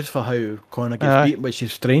excuse for how Conor gets beat, which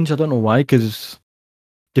is strange. I don't know why, because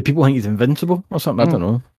do people think he's invincible or something? I don't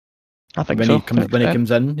know. I think when so. When he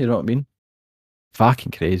comes in, you know what I mean?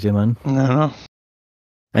 Fucking crazy, man. No.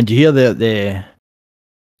 And you hear the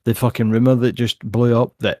fucking rumour that just blew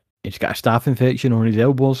up that he's got a staph infection on his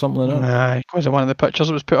elbow or something like that? Was it one of the pictures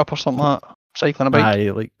that was put up or something like that? Cycling a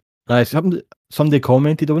bike? Somebody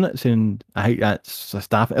commented on it saying, I think that's a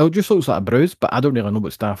staph. It just looks like a bruise, but I don't really know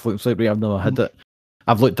what staph looks like. I've never had it.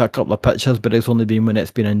 I've looked at a couple of pictures, but it's only been when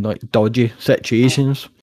it's been in like dodgy situations.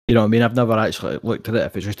 You know what I mean? I've never actually looked at it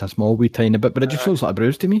if it's just a small wee tiny bit, but it just looks like a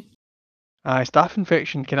bruise to me. Staph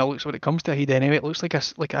infection kind of looks, when it comes to a head anyway, it looks like a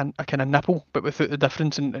kind of nipple, but without the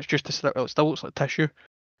difference, and it's just it still looks like tissue.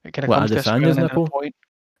 It kind of comes to a square nipple point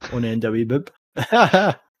on the end of a wee boob.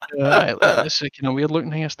 It's a kind of weird looking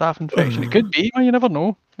thing, a staph infection. It could be, man. You never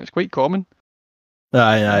know. It's quite common.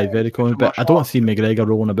 Aye, very common. But I don't see McGregor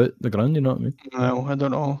rolling about the ground. You know what I mean? No, I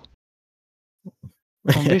don't know.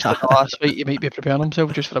 Based on the last fight, he might be preparing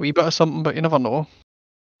himself just for a wee bit of something, but you never know.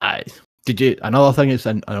 Aye. Another thing that's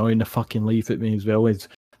annoying the fucking life at me as well is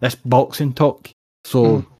this boxing talk.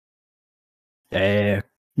 So,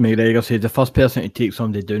 McGregor said the first person to take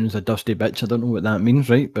somebody down is a dusty bitch. I don't know what that means,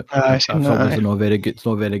 right? But that's obviously not very good. It's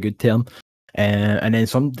not a very good term. And then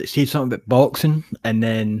somebody said something about boxing, and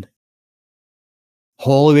then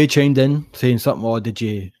Holloway chimed in saying something. Oh, did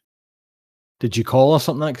you call or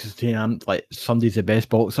something like that? Because saying I'm like somebody's the best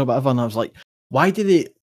boxer or whatever. And I was like, why did they?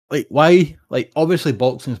 Like, why? Like, obviously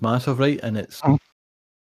boxing's massive, right? And it's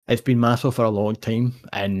been massive for a long time,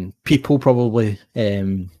 and people probably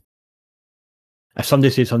if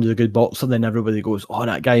somebody says somebody's a good boxer, then everybody goes, oh,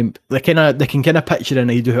 that guy. They can kind of picture an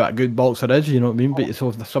idea who a good boxer is, you know what I mean? But so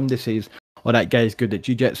if somebody says, oh, that guy's good at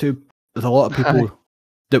jiu-jitsu, there's a lot of people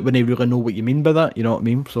that wouldn't really know what you mean by that, you know what I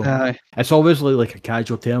mean? So it's obviously like a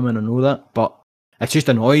casual term, and I know that, but it's just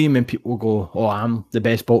annoying when people go, oh, I'm the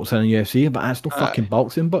best boxer in the UFC, but that's no fucking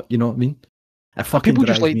boxing, but you know what I mean? People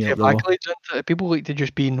just like to have accolades into it. People like to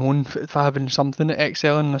just be known for having something to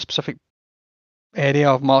excel in a specific area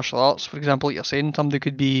of martial arts. For example, like you're saying, somebody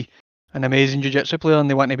could be an amazing jiu-jitsu player and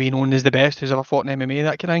they want to be known as the best who's ever fought in MMA,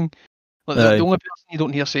 that kind of thing. Like, the only person you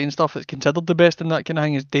don't hear saying stuff that's considered the best in that kind of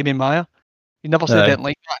thing is Damian Maia. He never said anything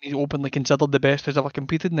like that, and he's openly considered the best who's ever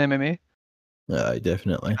competed in MMA. Yeah,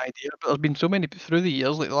 definitely. But there's been so many through the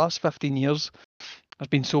years, like the last 15 years, there's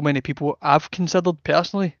been so many people I've considered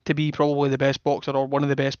personally to be probably the best boxer or one of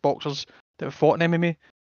the best boxers that have fought in MMA.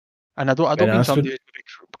 And I don't mean somebody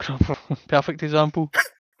who's a perfect example.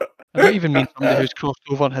 I don't even mean somebody who's crossed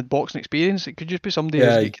over and had boxing experience. It could just be somebody who's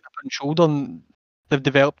got kind of punch shoulder and they've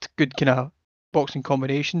developed good kind of boxing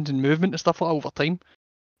combinations and movement and stuff like that over time.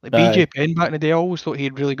 Like BJ Penn back in the day, I always thought he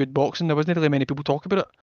had really good boxing. There wasn't really many people talk about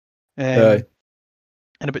it.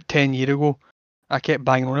 And about 10 years ago, I kept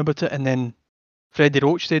banging on about it, and then Freddie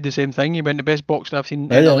Roach said the same thing. He went, the best boxer I've seen in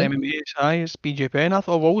MMA is BJ Penn. I've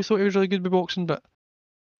always thought he was really good with boxing, but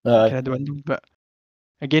kind of dwindled. But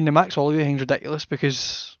again, the Max Holloway thing's ridiculous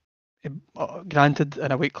because, granted,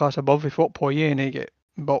 in a weight class above, he fought Poirier and he get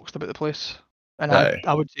boxed about the place. And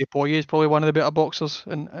I would say Poirier is probably one of the better boxers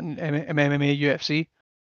in MMA, UFC.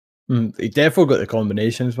 He definitely got the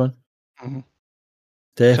combinations, man.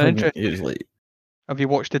 Definitely. It was like... Have you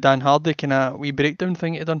watched the Dan Hardy kind of wee breakdown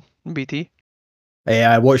thing he done on BT?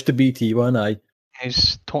 Yeah, I watched the BT one,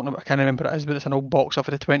 He's talking about, I can't remember what it is, but it's an old boxer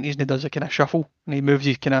for the 20s and he does a kind of shuffle and he moves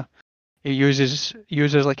his kind of, he uses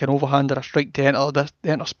like an overhand or a strike to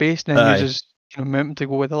enter space and then uses kind of momentum to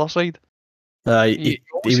go with the other side. He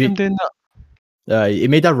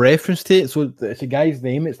made a reference to it, so it's a guy's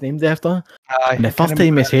name it's named after. And the first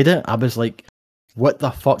time he said it, I was like, what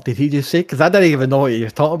the fuck did he just say? Because I didn't even know what he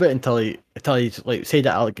was talking about until he like said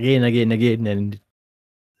it again and again and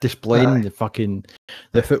displaying the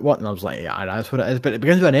footwork, and I was like, yeah, that's what it is. But it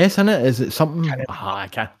begins with an S in it. Is it something? I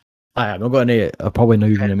can't. I'm not got any. I probably not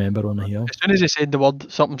even remember on here. As soon as he said the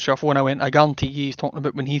word something shuffle, and I went, I guarantee he's talking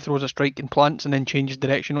about when he throws a strike and plants and then changes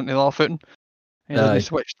direction onto the other footing. And then he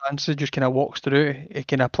switch stances, just kind of walks through. He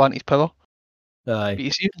kind of plant his pillar. Aye, but he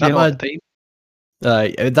seems to all the time.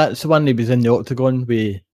 That's the one he was in the octagon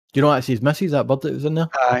with. Do you know that's his missus, that bird that was in there?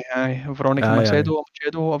 Aye, Veronica Macedo,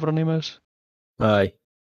 whatever her name is. Aye.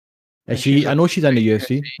 She? I know she's in the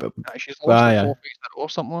UFC, but she's lost 4 fights in a row or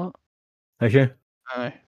something like that. Is she?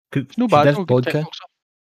 Aye. It's no bad.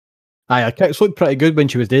 Aye, her kicks looked pretty good when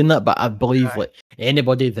she was doing that, but I believe like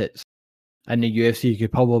anybody that's in the UFC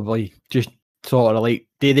could probably just sort of like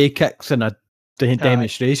do their kicks in a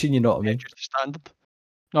demonstration. You know what I mean? Just a standard.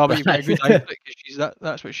 No, but you've got a good eye for it because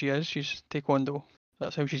that's what she is. She's taekwondo.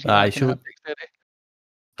 That's how she's. Aye,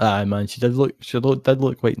 aye, man, she did look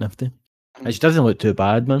quite nifty, and she doesn't look too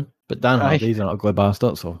bad, man. But Dan Hardy's an ugly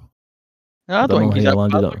bastard, so I don't think he's that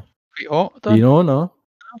bad. Pretty hot. You know, no.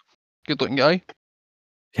 Good looking guy.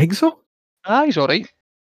 Think so? He's alright.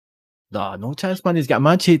 Nah, no chance, man. He's got a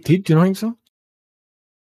mad shaped head. Do you not think so?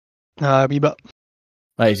 A wee bit.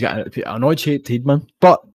 He's got an odd shaped head, man.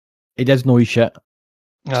 But he does know his shit.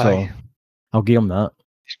 So I'll give him that.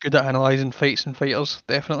 He's good at analysing fights and fighters,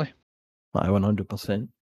 definitely. 100%.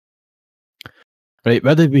 Right,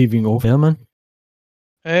 where did we even go there, man?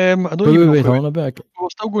 I don't even know. Talking about? We're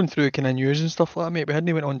still going through kind of news and stuff like that, mate. We hadn't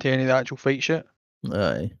even went on to any of the actual fight shit.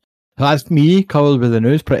 Aye. That's me covered with the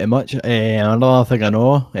news pretty much. Another thing I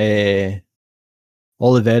know,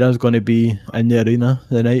 Oliveira's going to be in the arena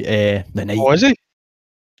the night. Oh, is he?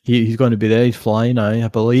 He's going to be there. He's flying. I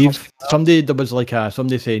believe there was like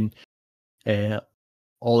somebody saying,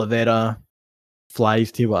 Oliveira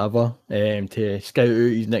flies to whatever, to scout out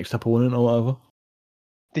his next opponent or whatever.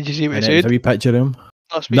 Did you see what he said? A wee picture of him.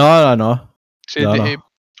 Last week? No. Said that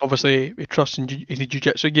obviously he trusts in his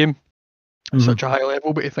jiu-jitsu game at such a high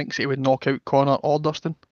level, but he thinks he would knock out Conor or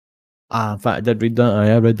Dustin. In fact, I did read that.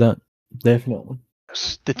 I read that. Definitely.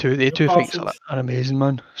 The two fights are amazing,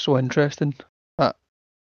 man. So interesting.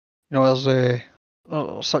 There's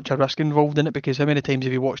such a risk involved in it because how many times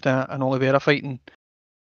have you watched an Oliveira fight and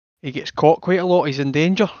he gets caught quite a lot, he's in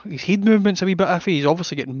danger, his head movement's a wee bit iffy, he's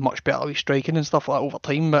obviously getting much better with striking and stuff like that over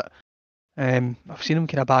time, but I've seen him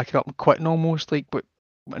kind of back it up and quitting almost, like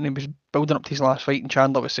when he was building up to his last fight and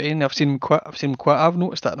Chandler was saying, I've seen him quit, I've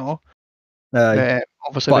noticed that and all.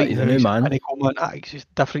 Obviously right now, man. It's a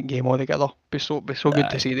different game altogether. Be so good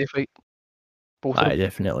to see they fight. Both of them.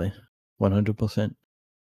 Definitely. 100%.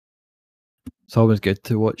 It's always good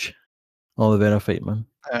to watch Oliveira fight, man.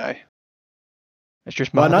 Aye. It's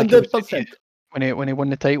just mad. 100%. When he won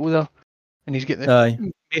the title there, and he's getting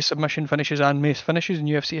the Mace submission finishes and Mace finishes in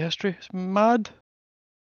UFC history. It's mad.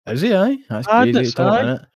 Is he? Aye, that's crazy.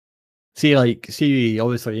 See,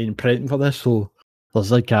 obviously in printing for this, so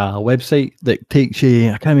there's like a website that takes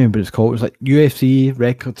you. I can't remember what it's called. It's like UFC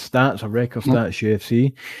record stats or record stats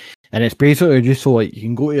UFC, and it's basically just so like you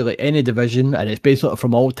can go to like any division, and it's basically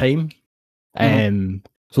from all time.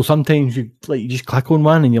 So sometimes you just click on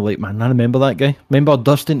one and you're like, man, I remember that guy. Remember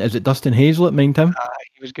Dustin? Is it Dustin Hazlett? Mind him?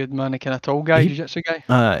 He was good, man. A kind of tall guy, jiu-jitsu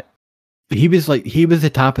guy. He was the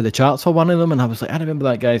top of the charts for one of them, and I was like, I remember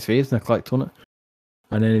that guy's face, and I clicked on it,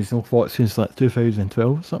 and then he's not fought since like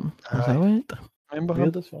 2012 or something. I was like, wait, remember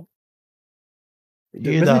weird as well. He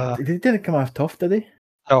didn't come off tough, did he?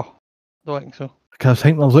 No, don't think so. Because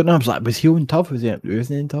I was looking at him, I was like, was he on tough? Was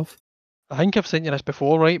he tough? I think I've seen you this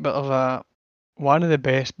before, right? But there's one of the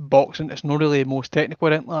best boxing. It's not really the most technical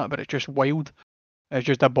or anything like that, but it's just wild. It's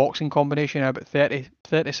just a boxing combination of about 30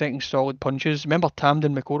 seconds solid punches. Remember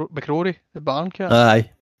Tamden McCrory, the Barn cat? Aye.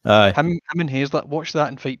 Him and Hazlett, watch that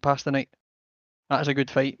and fight past the night. That is a good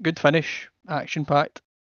fight. Good finish. Action packed.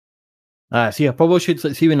 See, I probably should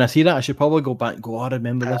see when I see that. I should probably go back and go, I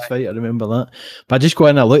remember this fight. I remember that. But I just go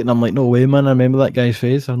in and look, and I'm like, no way, man. I remember that guy's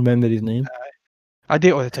face. I remember his name. I do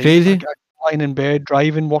it all the time. Crazy. Like, lying in bed,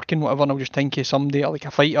 driving, working, whatever, and I'll just think of somebody like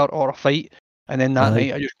a fighter or a fight, and then that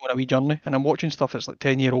night I just go on a wee journey, and I'm watching stuff that's like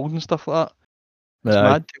 10-year-old and stuff like that. It's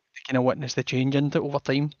mad to kind of witness the change into it over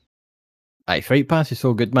time. Aye, Fight Pass is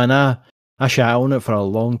so good, man. I shat on it for a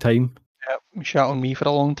long time. Yeah, you shat on me for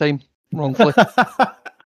a long time, wrongfully.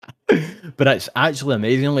 But it's actually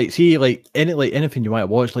amazing. Like, see, like anything you want to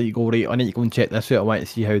watch, like you go right on it, you go and check this out. I want to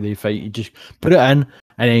see how they fight. You just put it in,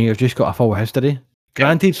 and then you've just got a full history.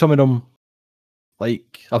 Granted, some of them,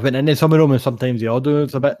 like I've been into some of them, and sometimes the audio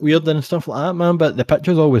is a bit weird and stuff like that, man. But the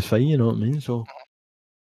picture's always fine. You know what I mean? So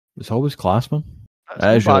it's always class, man.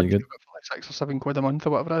 That is really good. For like £6 or £7 a month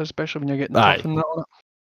or whatever it is, especially when you're getting stuff and that on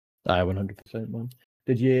it. Aye, 100%, man.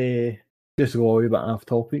 Did you just go a bit off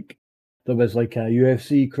topic? There was like a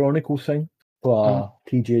UFC Chronicles thing for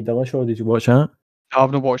TJ Dillashaw. Did you watch that? I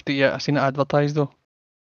haven't watched it yet. I've seen it advertised though.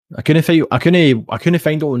 I couldn't find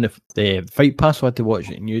it on the Fight Pass, so I had to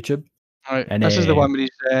watch it on YouTube. Right, and this is the one where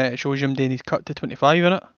it shows him doing his cut to 25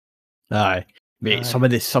 in it. Aye, mate. Some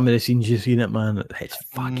of the scenes you've seen it, man. It's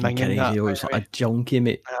fucking crazy. It's like a junkie,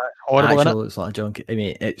 mate. Horrible, actually, it's like a junkie. I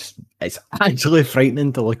mean, it's actually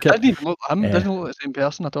frightening to look at. Doesn't even look like him. Doesn't look like the same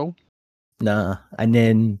person at all. Nah, and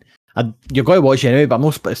then you're going to watch it anyway, but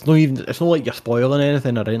it's not like you're spoiling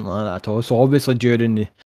anything or anything like that at all. So obviously during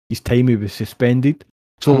his time he was suspended.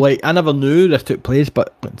 So like I never knew this took place,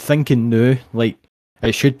 but thinking now, like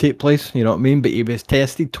it should take place, you know what I mean? But he was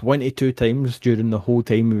tested 22 times during the whole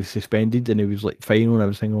time he was suspended, and he was like fine on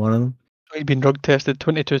every single one of them. He'd been drug tested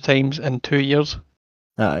 22 times in 2 years.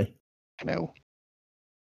 Aye. No.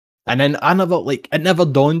 And then it never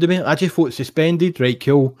dawned on me. I just thought suspended, right,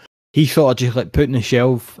 cool. He sort of just like put in the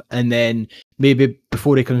shelf, and then maybe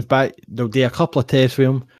before he comes back, they'll do a couple of tests with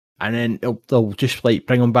him, and then they'll just like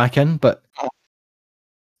bring him back in. But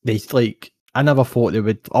they I never thought they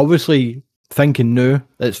would. Obviously, thinking now,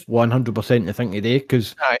 it's 100% the thing today,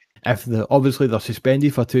 because if they're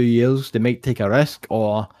suspended for 2 years, they might take a risk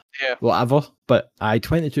or whatever. But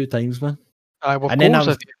 22 times, man. Well, and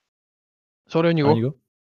then sorry, on you go.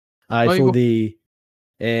 So then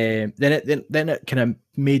it kind of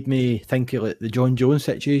made me think of like the John Jones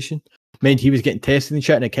situation. Meant he was getting tested and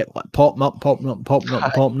shit, and it kept like popping up.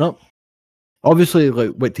 Obviously,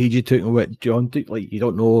 like what TJ took and what John took, like you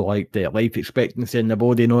don't know like the life expectancy in the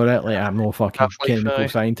body and all that. Like I'm no fucking chemical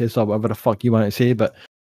scientist or whatever the fuck you want to say, but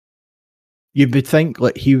you would think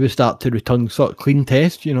like he would start to return sort of clean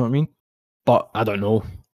tests. You know what I mean? But I don't know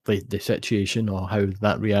like the situation or how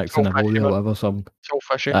that reacts in the body or whatever. So it's all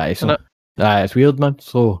fishy, isn't it? It's weird, man.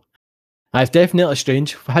 So it's definitely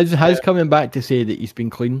strange. Has coming back to say that he's been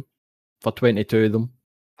clean for 22 of them,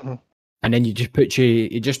 and then it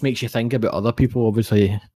just makes you think about other people.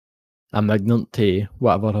 Obviously, I'm ignorant to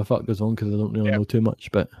whatever the fuck goes on because I don't really know too much,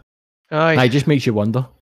 but it just makes you wonder.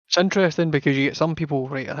 It's interesting because you get some people,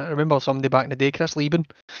 right? I remember somebody back in the day, Chris Lieben,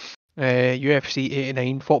 UFC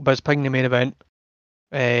 89, fought Bisping in the main event.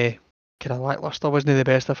 Kind of lackluster, wasn't the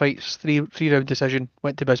best of fights. Three round decision,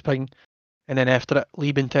 went to Bisping. And then after it,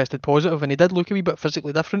 Lieben tested positive, and he did look a wee bit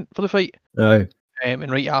physically different for the fight. Aye.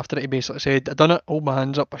 And right after it, he basically said, "I done it, hold my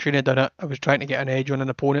hands up, I shouldn't have done it. I was trying to get an edge on an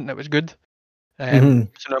opponent, and it was good. So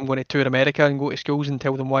now I'm going to tour America and go to schools and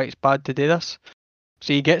tell them why it's bad to do this."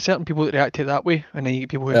 So you get certain people that react to it that way, and then you get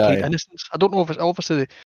people who claim innocence. I don't know if it's obviously,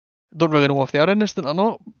 don't really know if they are innocent or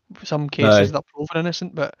not. Some cases they're proven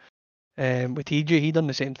innocent, but with TJ, he done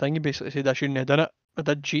the same thing. He basically said, "I shouldn't have done it. I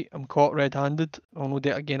did cheat. I'm caught red-handed. I'll not do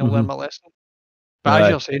it again. I'll learn my lesson." But as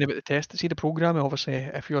you're saying about the test, see the programme, obviously,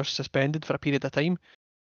 if you're suspended for a period of time,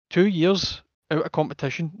 2 years out of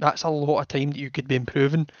competition, that's a lot of time that you could be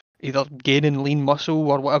improving, either gaining lean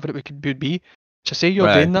muscle or whatever it could be. So say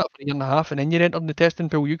you're doing that for a year and a half, and then you're entering the testing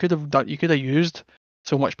pool, you could have used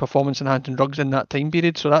so much performance-enhancing drugs in that time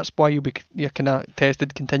period. So that's why you're kind of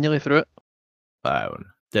tested continually through it.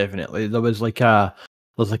 Definitely. There's like a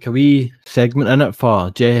wee segment in it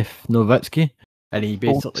for Jeff Nowitzki. And he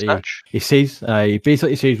basically says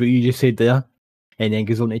what you just said there, and then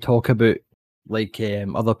goes on to talk about like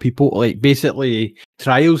other people, like basically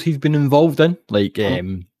trials he's been involved in, like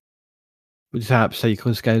what's that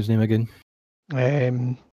cyclist guy's name again?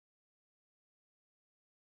 Haven't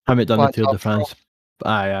done the Tour de France.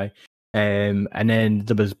 Aye. And then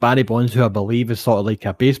there was Barry Bonds, who I believe is sort of like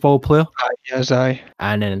a baseball player. Yes,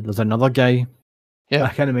 And then there's another guy. Yeah, I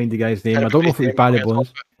can't remember the guy's name. I don't know if it was Barry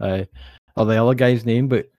Bonds. Or the other guy's name,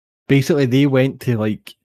 but basically they went to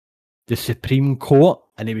like the Supreme Court,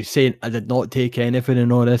 and he was saying I did not take anything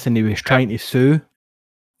and all this, and he was trying to sue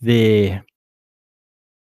I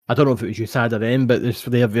don't know if it was USADA then, but this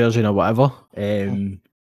their version or whatever.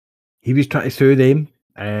 He was trying to sue them,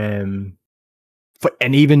 and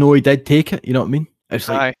even though he did take it, you know what I mean? It's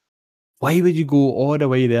like, why would you go all the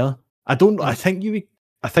way there? I don't know. I think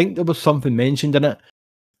there was something mentioned in it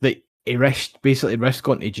that he basically risked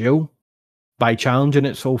going to jail by challenging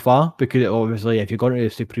it so far, because obviously if you're going to the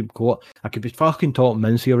Supreme Court, I could be fucking talking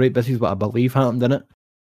mince here, right? This is what I believe happened in it.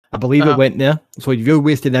 I believe it went there. So if you're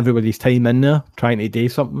wasting everybody's time in there trying to do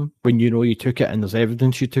something when you know you took it and there's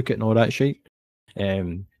evidence you took it and all that shit,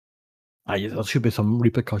 there should be some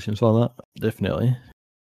repercussions for that, definitely.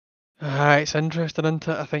 It's interesting, isn't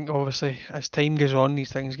it? I think obviously as time goes on,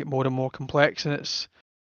 these things get more and more complex, and it's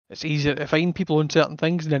easier to find people on certain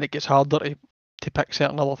things, and then it gets harder to pick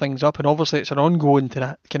certain other things up. And obviously it's an ongoing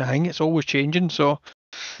kind of thing. It's always changing. So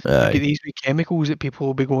you get these wee chemicals that people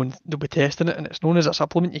will be they'll be testing it, and it's known as a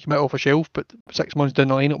supplement. You can buy it off a shelf, but 6 months down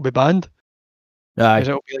the line it'll be banned. Because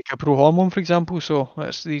it'll be like a pro-hormone, for example. So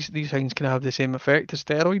these things can have the same effect as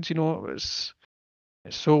steroids. You know,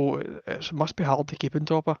 it must be hard to keep on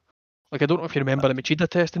top of. Like, I don't know if you remember the Machida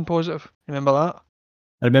testing positive. Remember that?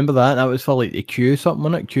 I remember that. That was for like the Q something,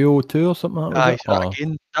 wasn't it? QO2 or something.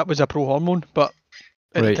 Again, that was a pro-hormone, but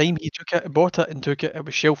at the time he took it, bought it and took it, it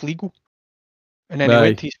was shelf legal. And then he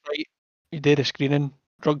went to his site, he did a screening,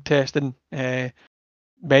 drug testing,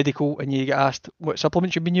 medical, and you get asked what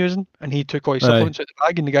supplements you've been using, and he took all his supplements out the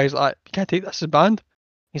bag, and the guy's like, "You can't take this, it's banned."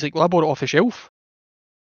 He's like, "Well, I bought it off the shelf."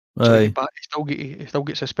 So he still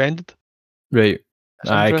get suspended. Right.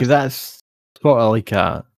 Because that's sort of like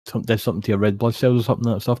does something to your red blood cells or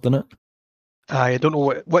something, that stuff, doesn't it? I don't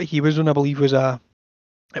know what he was on. I believe was a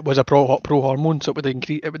pro hormone, so it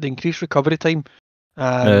would increase recovery time,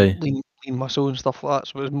 lean muscle and stuff like that.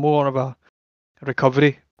 So it was more of a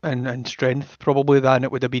recovery and strength probably than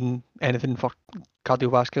it would have been anything for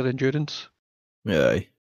cardiovascular endurance. Yeah.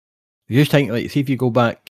 You just think, like, see if you go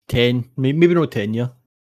back 10, maybe not 10 years.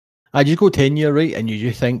 I just go 10 year, right? And you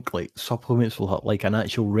just think like supplements will have like an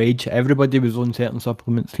actual rage. Everybody was on certain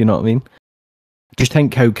supplements, you know what I mean? Just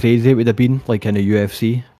think how crazy it would have been, like in the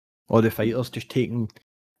UFC. All the fighters just taking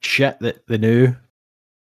shit that they knew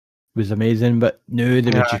was amazing, but knew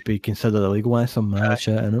they would just be considered illegal. That's some mad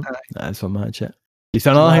shit, you know? That's some mad shit. It's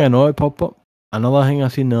another thing I know it pop up. Another thing I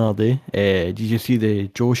seen the other day. Did you see the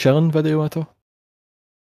Joe Schilling video at all?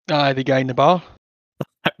 The guy in the bar.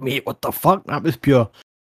 Mate, what the fuck? That was pure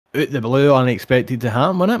out the blue, unexpected to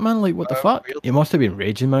happen, wasn't it, man? Like, what the fuck? Weird. You must have been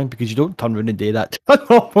raging, man, because you don't turn around and do that to an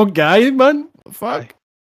awful guy, man. What the fuck?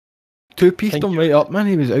 Two-pieced him right up, man.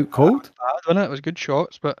 He was out cold. Bad, wasn't it? It was good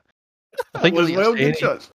shots, but I think it was well good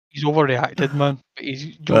shots. He's overreacted, man. But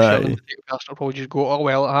he's Joe Schilling, the person will probably just go, "Oh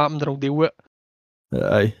well, it happened, and I'll deal with it."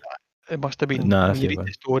 Aye. It must have been. When you read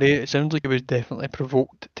the story, it sounds like it was definitely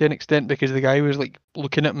provoked to an extent, because the guy was like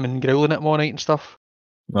looking at him and growling at him all night and stuff.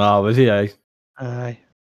 Oh, was he? Aye.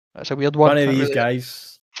 That's a weird one. One of these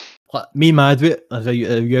guys, like, me mad with it, as a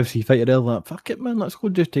UFC fighter, they're like, fuck it, man, let's go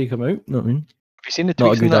just take him out. You know what I mean? Have you seen the tweets?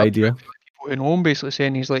 Not a good idea. People who know him basically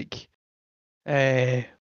saying he's like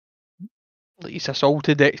he's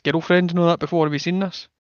assaulted ex-girlfriends and all that before. Have you seen this?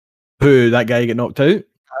 Who, that guy get knocked out?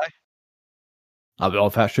 Aye. Well,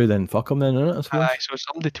 if that's true, then fuck him then, innit? I suppose. Aye, so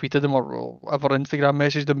somebody tweeted him or whatever, Instagram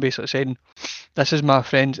messaged him basically saying, "This is my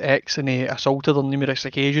friend's ex and he assaulted her on numerous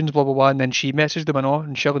occasions, blah blah blah," and then she messaged him and all,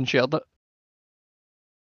 and Schilling shared it.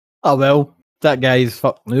 Oh well, that guy's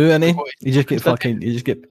fucked new, isn't he? He just gets fucking, you just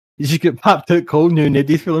get papped out cold now and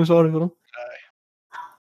nobody's feeling sorry for him.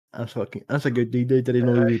 Aye. That's a good deed. Didn't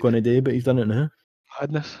know he was going to do, but he's done it now.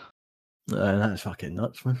 Madness. That's fucking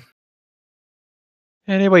nuts, man.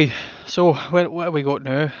 Anyway, so what have we got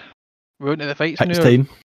now? We're on to the fights picks now. Time.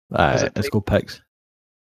 Let's go picks.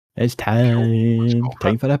 It's time.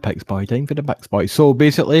 Time for the picks, boy. Time for the picks, boy. So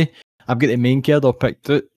basically, I've got the main card all picked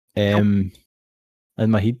out in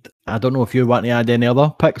my head. I don't know if you want to add any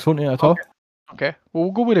other picks on it at all. Okay. Well,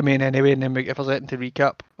 we'll go with the main anyway, and then if there's anything to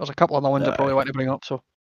recap, there's a couple of other ones I probably want to bring up. So.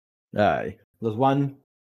 Aye. There's one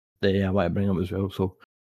that I want to bring up as well. So.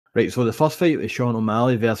 Right, so the first fight was Sean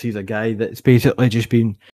O'Malley versus a guy that's basically just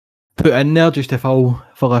been put in there just to fill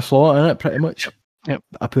a slot in it, pretty much. Yep.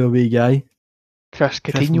 A poor wee guy. Chris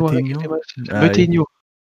Coutinho, I think his name is. Moutinho.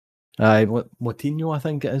 Aye, Moutinho, I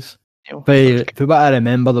think it is. But for what I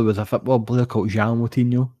remember, there was a football player called Jean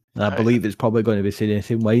Moutinho, and I believe it's probably going to be saying the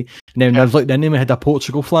same way. And then I was looking at him, he had a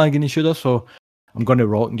Portugal flag in his shoulder, so I'm going to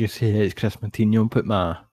rock and just say it's Chris Moutinho and put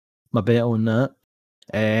my bet on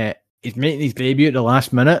that. He's making his debut at the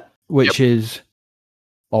last minute, which is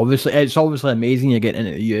obviously amazing. You're getting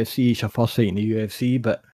into the UFC, it's your first fight in the UFC,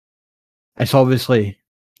 but it's obviously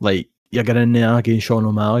like you're getting in there against Sean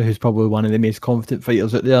O'Malley, who's probably one of the most confident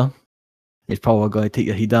fighters out there. He's probably going to take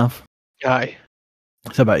your head off. Aye.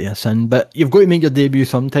 It's a bit of a sin, but you've got to make your debut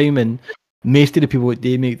sometime, and most of the people that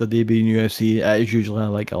do make their debut in UFC, it is usually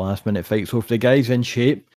like a last minute fight. So if the guy's in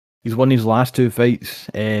shape, he's won his last two fights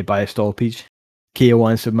by a stoppage. KO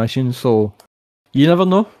and submission. So you never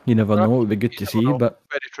know. You never know. It would be good to see. But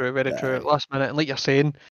very true, very true. Last minute, and like you're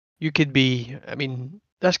saying, you could be. I mean,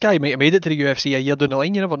 this guy might have made it to the UFC a year down the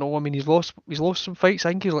line. You never know. I mean, he's lost some fights.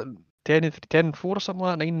 I think he's like 10-4 or something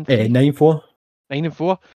like that. 9-4.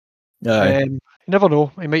 9-4. You never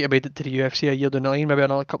know. He might have made it to the UFC a year down the line, maybe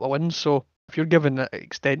another couple of wins. So if you're given an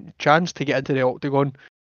extent chance to get into the octagon,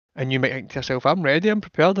 and you might think to yourself, "I'm ready, I'm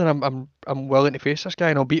prepared, and I'm willing to face this guy,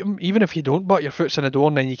 and I'll beat him," even if you don't, but your foot's in the door,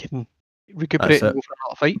 and then you can recuperate and go for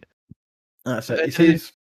another fight. That's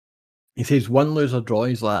it. He says one loser draw.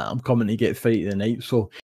 He's like, I'm coming to get fight of the night. So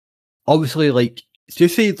obviously, like,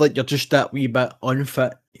 just say like you're just that wee bit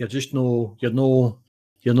unfit. You're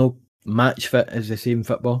no match fit, as they say in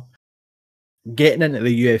football. Getting into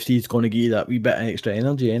the UFC is going to give you that wee bit of extra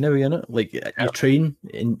energy anyway, innit? Like, you train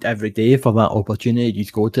every day for that opportunity. You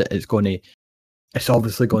go to it. It's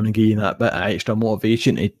obviously going to give you that bit of extra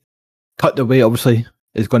motivation to cut the weight. Obviously,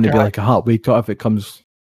 it's going to be like a hard weight cut if it comes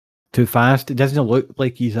too fast. It doesn't look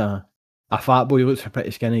like he's a fat boy. He looks a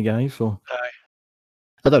pretty skinny guy. So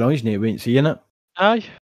I don't know. You just need to wait and see, innit? Aye.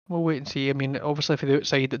 We'll wait and see. I mean, obviously, for the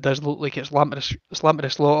outside, it does look like it's Lamp of the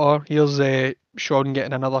Slaughter. Here's Sean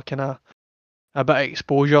getting another kind of a bit of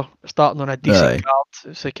exposure, starting on a decent card.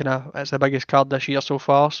 It's it's the biggest card this year so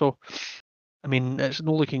far. So, I mean, it's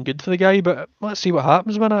not looking good for the guy. But let's see what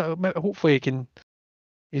happens with it. Hopefully,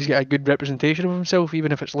 he's got a good representation of himself,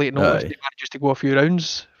 even if it's late notice. He manages to go a few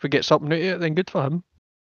rounds. If he gets something out of it, then good for him.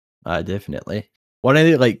 Definitely. One of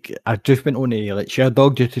the I just went on a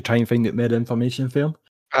Sherdog just to try and find out more information for him.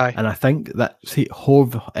 And I think that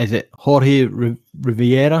Jorge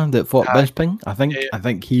Rivera that fought Bisping? I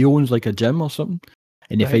think he owns like a gym or something,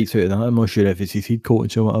 and he fights out of that. I'm not sure if it's his head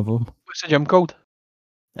coach or whatever. What's the gym called?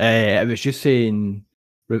 It was just saying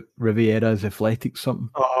Rivera's Athletics something.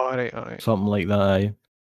 Oh, alright. Something like that.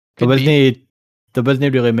 There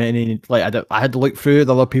wasn't really many. Like I had to look through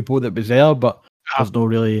the other people that was there, but there's no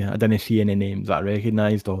really. I didn't see any names that I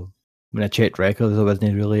recognised, or when I checked records, there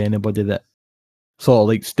wasn't really anybody that sort of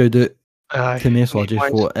like stood out to me. So I just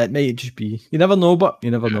thought it might just be. You never know, but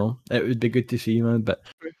you never know. It would be good to see, man. But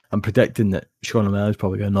I'm predicting that Sean O'Malley's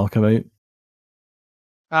probably going to knock him out.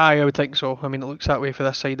 I would think so. I mean, it looks that way for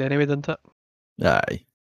this side anyway, doesn't it? Aye,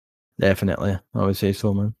 definitely. I would say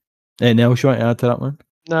so, man. Anything else you want to add to that, man?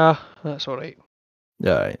 Nah, that's all right.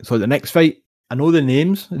 Yeah. So the next fight, I know the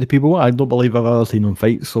names of the people. I don't believe I've ever seen them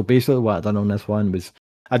fight. So basically, what I done on this one was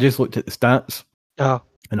I just looked at the stats.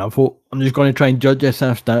 And I thought, I'm just going to try and judge this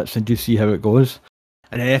off stats and just see how it goes.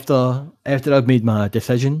 And then after I've made my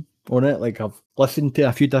decision on it, like I've listened to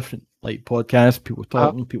a few different like podcasts, people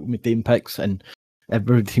talking, people making picks, and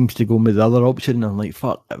everybody seems to go with the other option. And I'm like,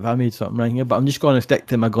 fuck, have I made something right here? But I'm just going to stick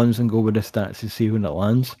to my guns and go with the stats and see when it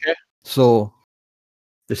lands. Okay. So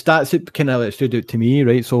the stats that kind of stood out to me,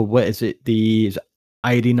 right? So what is it? Is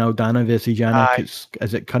Irene Aldana versus Yana?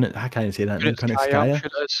 Is it kind of? I can't say that name. Kind of Skaya. Sure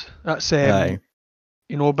it is. That's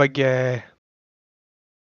you know, big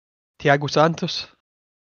Thiago Santos.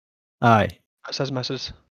 Aye. That's his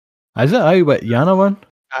missus. Is it? Aye, what, Yana won?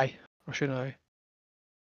 Aye, for sure. Aye.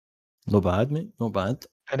 Not bad, mate. Not bad.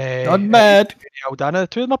 And not bad. Aldana, the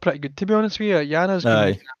two of them are pretty good, to be honest with you. Yana's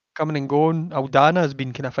been coming and going. Aldana has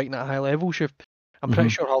been kind of fighting at a high level. I'm pretty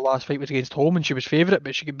sure her last fight was against Holm, and she was favourite,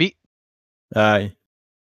 but she could beat. Aye.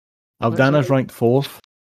 Aldana's ranked 4th,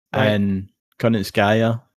 and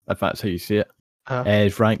Kunitskaya, if that's how you say it,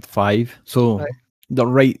 is ranked 5. So they're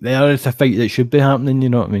right there. It's a fight that should be happening. You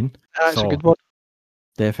know what I mean? That's a good one.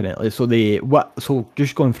 Definitely. So So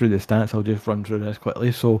just going through the stats, I'll just run through this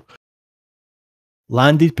quickly. So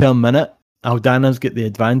landed per minute, Aldana's got the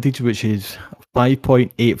advantage, which is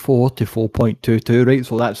 5.84 to 4.22, right?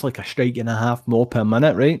 So that's like a strike and a half more per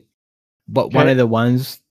minute, right? But one of the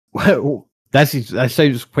ones, that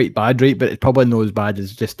sounds quite bad, right? But it's probably not as bad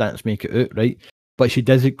as just stats make it out, right? But she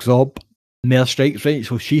does absorb more strikes, right?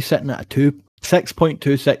 So she's sitting at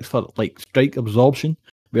 6.26 for like strike absorption,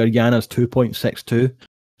 where Yana's 2.62.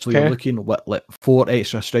 So you're looking at like 4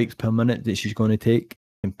 extra strikes per minute that she's going to take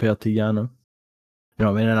compared to Yana. You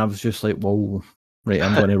know what I mean? And I was just like, whoa, right,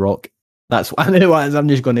 I'm going to rock. That's what I know. I'm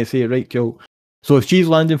just going to say, right, cool. So if she's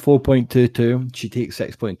landing 4.22, she takes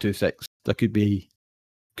 6.26. There could be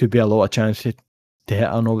a lot of chance to hit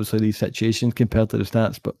her in obviously these situations compared to the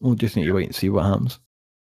stats, but we'll just need to wait and see what happens.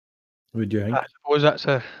 What do you think? I suppose that's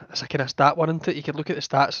a kind of stat one, isn't it? You can look at the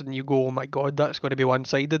stats and you go, oh my god, that's going to be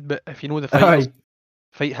one-sided. But if you know the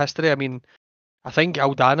fight history, I mean, I think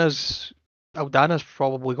Aldana's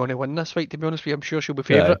probably going to win this fight, to be honest with you. I'm sure she'll be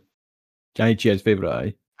favourite. Johnny Chia's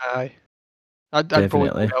favourite, aye. I'd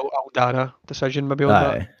probably go Aldana decision maybe on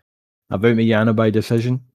that. About me Yana by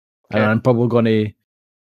decision. and I'm probably going to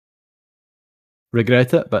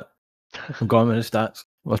regret it, but I'm going with the stats.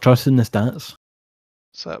 We're trusting the stats.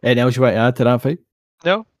 So, anything else you want to add to that fight?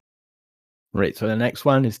 No. Right, so the next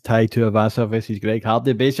one is Tai Tuivasa versus Greg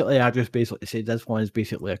Hardy. Basically, I just said this one is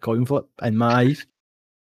basically a coin flip in my eyes.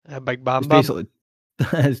 A big bam it's bam. Basically,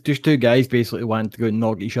 it's just two guys basically wanting to go and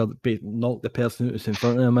knock the person who's in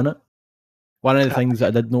front of them in it. One of the things that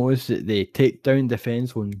I did notice that the takedown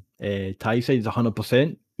defense on Tai side is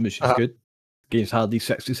 100%, which is good. Against Hardy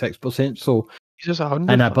 66%. So he's just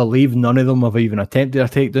 100. And I believe none of them have even attempted a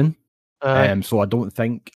takedown. So I don't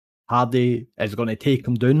think Hardy is going to take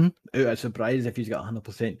him down out of surprise if he's got 100%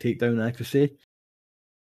 takedown accuracy.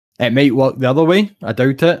 It might work the other way. I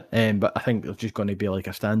doubt it. But I think it's just going to be like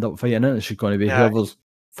a stand-up fight in it. It's just going to be whoever's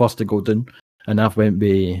first to go down. And that went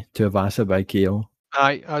be Tuivasa by KO.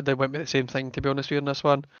 I went with the same thing, to be honest with you, on this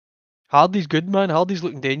one. Hardy's good, man. Hardy's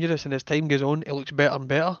looking dangerous, and as time goes on, he looks better and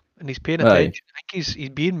better, and he's paying attention. I think he's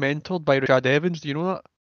being mentored by Rashad Evans. Do you know that?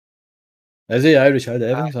 Is he? Rashad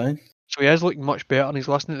Evans, So he is looking much better, and he's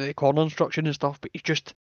listening to the corner instruction and stuff. But he's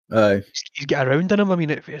just he's got a round in him. I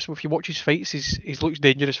mean, if you watch his fights, he looks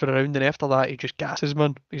dangerous for a round, and after that, he just gasses,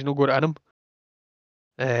 man. He's no good at him.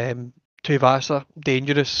 Tuivasa,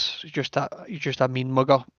 dangerous. He's just a mean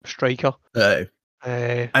mugger striker.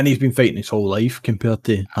 And he's been fighting his whole life compared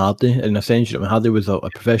to Hardy. In a sense, Hardy was a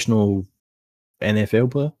professional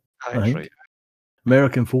NFL player. That's right.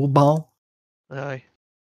 American football. Aye.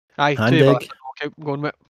 Tuivasa, okay, going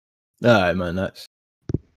with. Aye, man, that's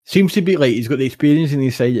seems to be like he's got the experience in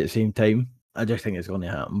his side at the same time. I just think it's going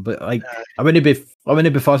to happen. But like, I wouldn't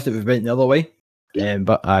be fussed if it went the other way.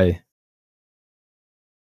 But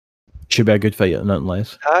should be a good fight, nothing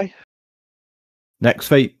less. Aye. Next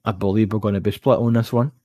fight, I believe we're going to be split on this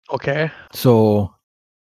one. Okay. So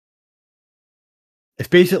it's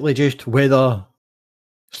basically just whether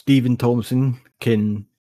Stephen Thompson can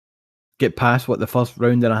get past the first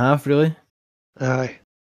round and a half, really. Aye.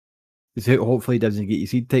 Hopefully he doesn't get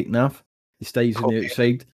his head taken off. He stays on the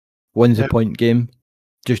outside, wins the point game,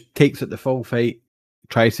 just takes it the full fight,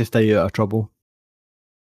 tries to stay out of trouble.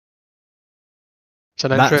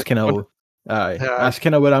 That's kind of that's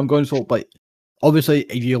kind of where I'm going. So, like, obviously,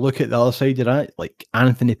 if you look at the other side of that, like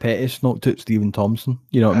Anthony Pettis knocked out Stephen Thompson.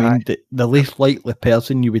 You know what I mean? The least likely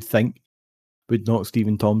person you would think would knock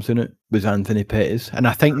Stephen Thompson out was Anthony Pettis, and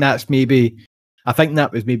I think that was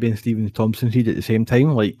maybe in Stephen Thompson's head at the same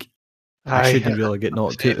time. Like, I shouldn't really get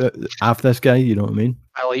knocked out after this guy. You know what I mean?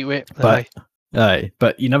 I lightweight,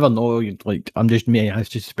 but you never know. Like, it's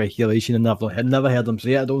just speculation, and I've never heard him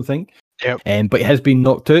say it. I don't think. Yep. But he has been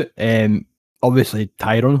knocked out. Obviously,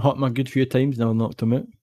 Tyrone hurt him a good few times. Never knocked him out.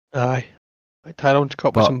 Aye. Tyrone's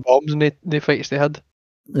caught with some bombs in the fights they had.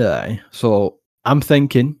 Aye. So I'm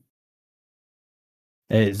thinking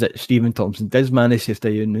is that Stephen Thompson does manage to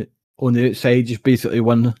stay on the outside, just basically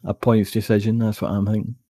win a points decision. That's what I'm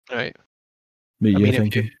thinking. Right. What you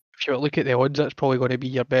thinking? If you look at the odds, that's probably going to be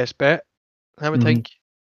your best bet, I would think.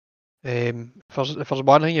 If there's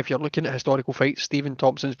one thing, if you're looking at historical fights, Stephen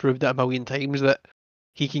Thompson's proved it a million times that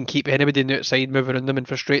he can keep anybody on the outside, move around them and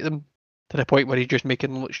frustrate them to the point where he's just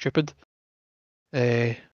making them look stupid.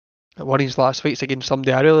 One of his last fights against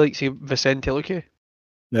somebody I really like, say Vicente Luque.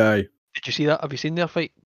 Aye. Did you see that? Have you seen their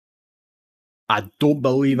fight? I don't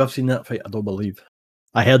believe I've seen that fight. I don't believe.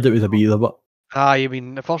 I heard it was a beater, but... I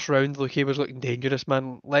mean, the first round, Luque was looking dangerous,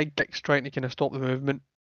 man. Leg kicks trying to kind of stop the movement,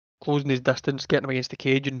 closing his distance, getting him against the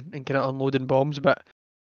cage and kind of unloading bombs. But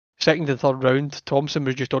second to third round, Thompson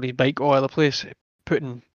was just on his bike all over the place,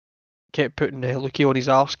 kept putting Luque on his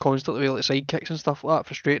arse constantly with like side kicks and stuff like that,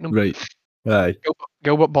 frustrating him. Right. Aye.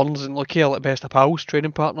 Gilbert Burns and Luque are like best of pals,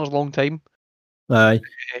 training partners, long time. Aye.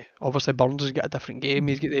 Obviously, Burns has got a different game.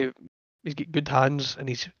 He's got good hands, and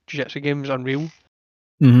his jiu-jitsu game is unreal.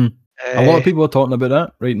 A lot of people are talking about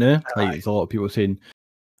that right now. Like, there's a lot of people saying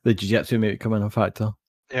the jiu-jitsu may come in a factor.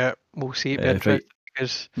 Yeah, we'll see it interesting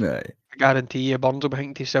because I guarantee you, Burns will be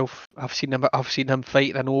thinking to himself, I've seen him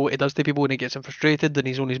fight. I know what he does to people when he gets him frustrated and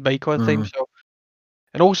he's on his bike all the time. So,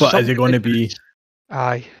 and also, but is he going to be?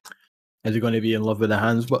 Aye. Is he going to be in love with the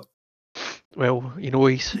hands? But well, you know,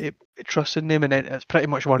 he trusts in them, and it's pretty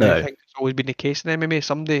much one of the things that's always been the case in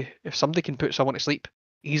MMA. If somebody can put someone to sleep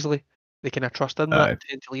easily, they can trust in that and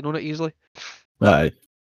tend to lean on it easily. Aye.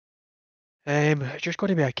 It's just going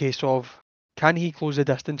to be a case of, can he close the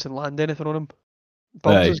distance and land anything on him?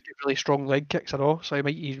 Burns has got really strong leg kicks and all, so he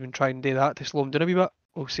might even try and do that to slow him down a wee bit.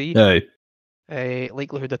 We'll see.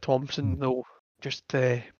 Likelihood of Thompson, though, just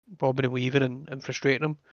bobbing and weaving and frustrating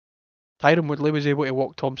him. Tyron Woodley was able to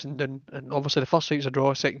walk Thompson down, and obviously the first fight was a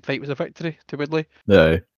draw, second fight was a victory to Woodley.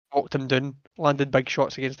 walked him down, landed big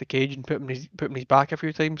shots against the cage, and put him in his back a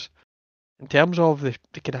few times. In terms of the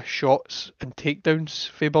kind of shots and takedowns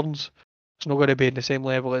for Burns, it's not going to be in the same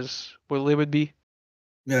level as Woodley would be.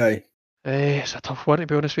 Yeah. It's a tough one, to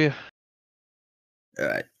be honest with you.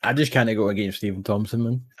 I just can't go against Stephen Thompson,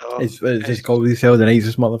 man. It's just called himself the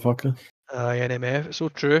nicest motherfucker. NMF, it's so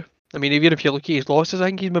true. I mean, even if you look at his losses, I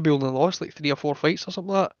think he's maybe only lost like 3 or 4 fights or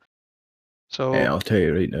something like that. So yeah, I'll tell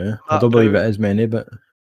you right now. I don't believe it is many, but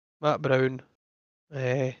Matt Brown,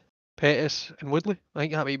 Pettis, and Woodley. I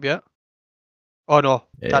think that might be it. Oh no,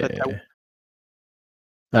 Darren Till.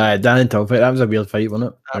 Darren Till fight. That was a weird fight,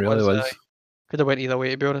 wasn't it? It really was. Could have went either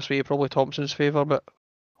way, to be honest with you. Probably Thompson's favour, but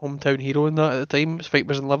hometown hero in that at the time. His fight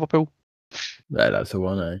was in Liverpool. Yeah, that's the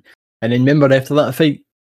one. And then remember after that fight,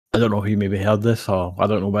 I don't know who maybe heard this, or I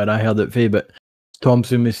don't know where I heard it from, but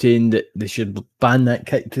Thompson was saying that they should ban that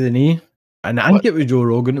kick to the knee. And I think it was Joe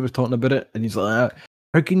Rogan that was talking about it, and he's like,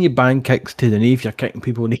 how can you ban kicks to the knee if you're kicking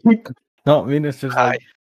people in the knee? Know what I mean? It's just like,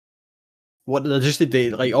 what they're just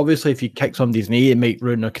do. Like, obviously, if you kick somebody's knee, it might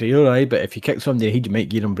ruin their career, right? But if you kick somebody in the head, you might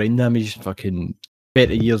give them brain damage fucking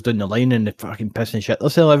 30 years down the line and they fucking pissing shit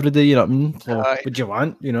themselves every day, you know what I mean? So, what do you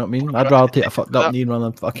want? You know what I mean? I'd rather take a fucked up knee rather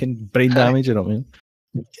than fucking brain damage, you know what I mean?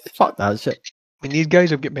 Fuck that shit. I mean, these guys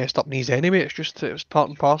have got messed up knees anyway. It's just it's part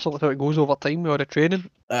and parcel of how it goes over time with all the training.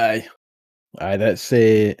 Aye, that's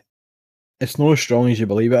it's not as strong as you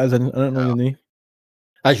believe it is. I don't know your knee.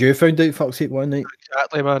 As you found out, fuck's sake, one night.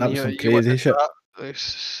 Exactly, man. That was some crazy shit.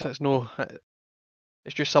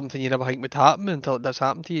 It's just something you never think would happen until it does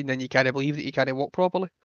happen to you, and then you can't believe that you can't walk properly.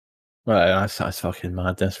 Right, that's fucking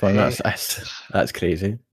mad. This one, that's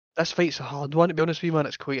crazy. This fight's a hard one, to be honest with you, man.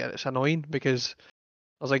 It's annoying because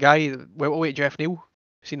there's a guy, welterweight Jeff Neal.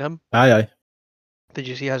 Seen him? Aye. Did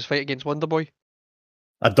you see his fight against Wonderboy?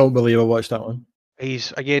 I don't believe I watched that one.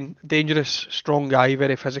 He's, again, dangerous, strong guy,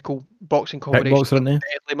 very physical. Boxing combination.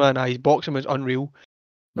 Deadly, man. His boxing was unreal.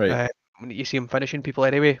 Right. You see him finishing people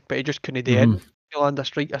anyway, but he just couldn't do it. He landed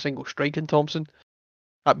a single strike in Thompson.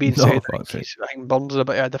 That being said, I think Burns is a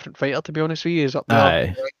bit of a different fighter, to be honest with you. He's up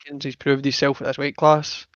there. He's proved himself at this weight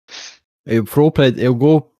class. He'll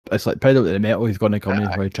go. It's like pedal to the metal. He's going to come in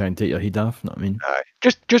and try and take your head off. You know what I mean?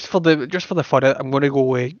 Just for the fun of it, I'm going to go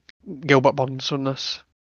with Gilbert Burns on this.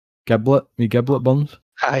 Giblet Burns.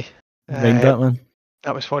 Aye. Mind that, man.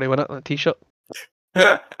 That was funny, wasn't it? That t-shirt.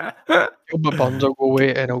 Gilbert Burns I'll go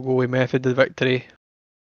with, and I'll go with Method of Victory.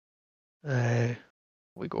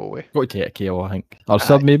 We go away. Got to take a KO, I think. Or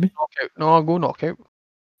sub, maybe? Knockout. No, I'll go knockout.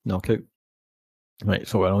 Knockout. Right,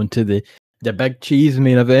 so we're on to the big cheese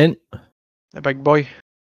main event. The big boy.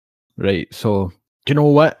 Right, so, do you know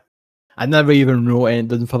what? I never even wrote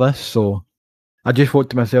anything for this, so I just thought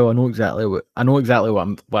to myself, I know exactly what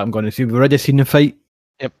I'm going to see. We've already seen the fight.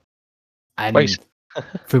 Yep. And twice.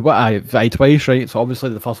 For what twice, right? So obviously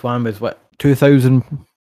the first one was what,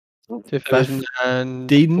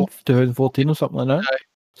 2014 or something like that. Aye.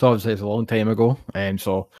 So obviously it's a long time ago.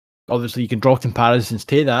 So obviously you can draw comparisons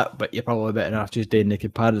to that, but you're probably better off just doing the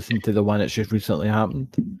comparison to the one that's just recently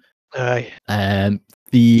happened. Aye. I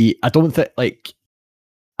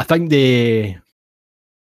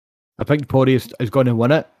think Poirier is going to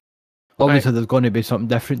win it. Obviously, there's going to be something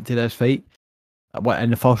different to this fight. In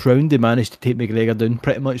the first round, they managed to take McGregor down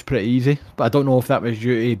pretty easy. But I don't know if that was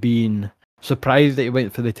due to being surprised that he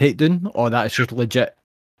went for the takedown, or that's just legit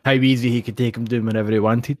how easy he could take him down whenever he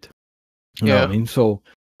wanted. You know what I mean? So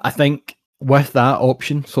I think with that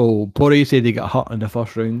option, so Poirier said he got hurt in the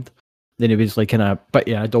first round. Then he was like in a bit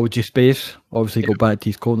of a dodgy space. Obviously, go back to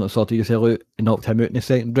his corner, sorted yourself out, and knocked him out in the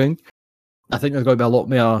second round. I think there's going to be a lot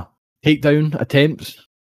more takedown attempts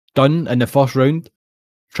done in the first round.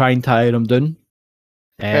 Try and tire him down.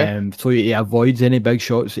 So he avoids any big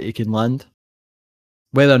shots that he can land.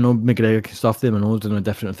 Whether or not McGregor can stuff them, I know is a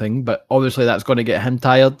different thing, but obviously that's going to get him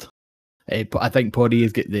tired. But I think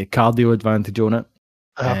Poirier's got the cardio advantage on it.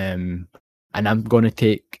 And I'm going to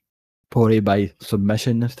take Poirier by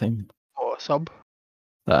submission this time. Oh, sub?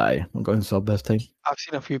 Aye, I'm going sub this time. I've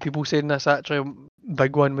seen a few people saying this actually.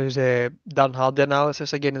 Big one was Dan Hardy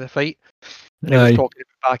analysis again in the fight. And he was talking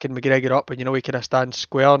about backing McGregor up, and he kind of stands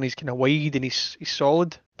square and he's kind of wide and he's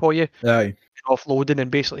solid, Poirier. Aye. Offloading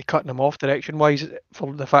and basically cutting him off direction wise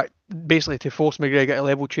for the fact basically to force McGregor to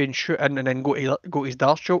level change, shoot in, and then go to his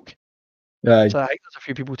Darce choke. Aye. So I think there's a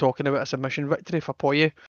few people talking about a submission victory for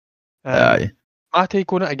Poirier. Aye. My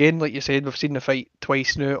take on it, again, like you said, we've seen the fight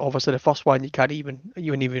twice now. Obviously, the first one you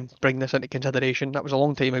wouldn't even bring this into consideration. That was a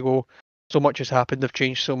long time ago. So much has happened. They've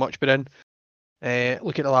changed so much. But then,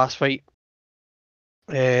 look at the last fight.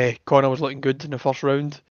 Conor was looking good in the first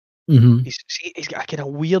round. Mm-hmm. He's got a kind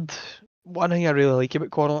of weird one thing I really like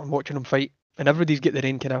about Conor and watching him fight, and everybody's got their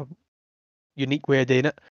own kind of unique way of doing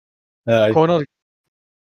it. Conor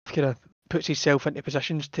kind of puts himself into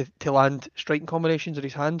positions to land striking combinations with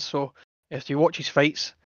his hands. So if you watch his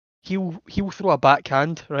fights, he'll throw a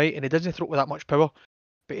backhand, right, and he doesn't throw it with that much power,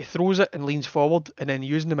 but he throws it and leans forward, and then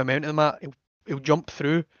using the momentum of that, he'll jump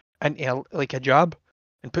through into like a jab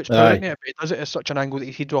and puts power into it. But he does it at such an angle that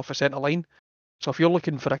he's off a centre line. So if you're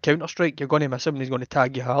looking for a counter strike, you're going to miss him, and he's going to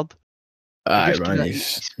tag you hard. His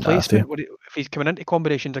placement, if he's coming into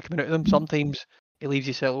combinations or coming out of them, sometimes he leaves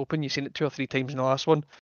himself open. You've seen it 2 or 3 times in the last one.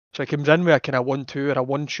 So he comes in with a kind of 1-2 or a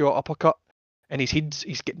one-shot uppercut, and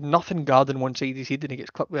he's got nothing guarding one side of his head, and he gets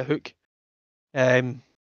clipped with a hook. I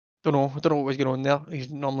don't know what was going on there. He's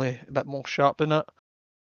normally a bit more sharp than that.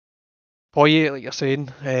 Poirier, like you're saying,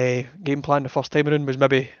 game plan the first time around was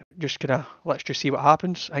maybe just kind of let's just see what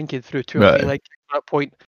happens. I think he threw 2 or 3 leg kicks at that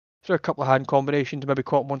point, threw a couple of hand combinations, maybe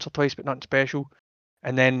caught him once or twice, but nothing special.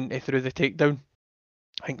 And then he threw the takedown.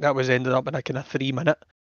 I think that was ended up in a kind of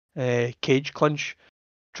 3-minute cage clinch,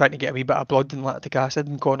 trying to get a wee bit of blood and lactic acid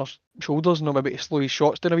in Conor's shoulders, maybe to slow his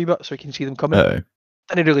shots down a wee bit so he can see them coming.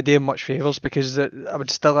 Didn't really do him much favours because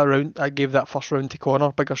I gave that first round to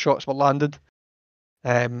Conor. Bigger shots were landed.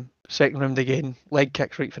 Second round again, leg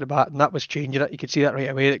kicks right for the bat, and that was changing it. You could see that right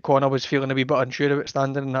away that Conor was feeling a wee bit unsure about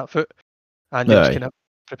standing in that foot, and he was kind of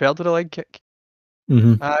prepared for the leg kick.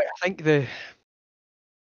 I think the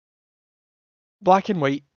black and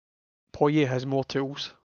white, Poirier has more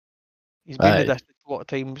tools. He's been the distance a lot of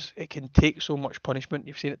times. It can take so much punishment.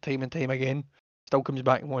 You've seen it time and time again. Still comes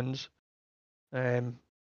back and wins. McGregor,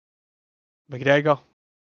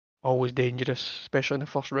 always dangerous, especially in the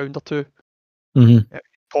first round or 2.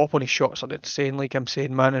 Pop on his shots are insane, like I'm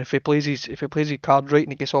saying, man. And if he plays his card right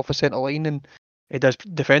and he gets off a centre line and he does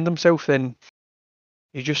defend himself, then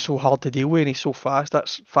he's just so hard to deal with, and he's so fast.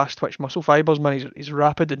 That's fast twitch muscle fibres, man. He's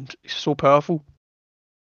rapid and he's so powerful.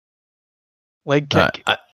 Leg kick.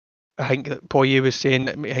 I think that Poirier was saying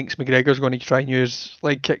that he thinks McGregor's going to try and use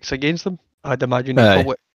leg kicks against him. I'd imagine he's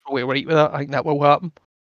probably right with that. I think that will happen.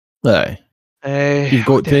 You've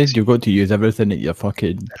got to use everything at your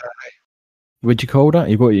fucking. What'd you call that?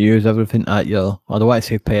 You've got to use everything at your. I don't want to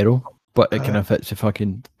say peril, but it kind of fits the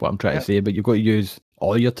fucking what I'm trying to say. But you've got to use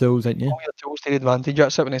all your tools, ain't you? All your tools to the advantage.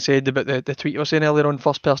 That's it when I said about the tweet you were saying earlier on,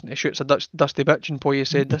 first person to shoot's a dusty bitch, and Poirier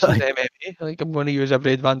said this is MMA. Like I'm going to use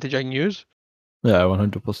every advantage I can use. Yeah,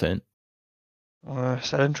 100%.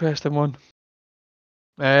 It's an interesting one.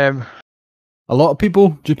 A lot of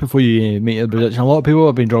people, just before you make your prediction, a lot of people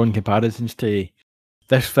have been drawing comparisons to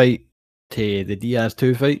this fight to the Diaz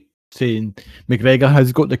 2 fight, saying McGregor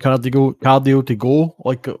has got the cardio to go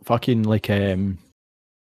like fucking like a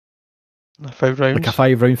 5 rounds, like a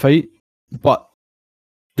 5-round fight, but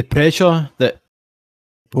the pressure that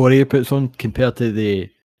Poirier puts on compared to the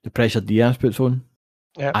pressure Diaz puts on,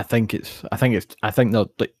 I think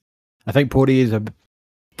Poirier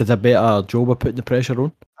does a better job of putting the pressure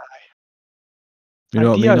on. You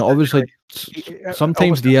know what I mean? Obviously,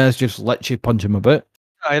 sometimes Diaz just lets you punch him a bit.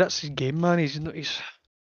 That's his game, man. He's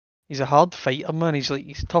a hard fighter, man.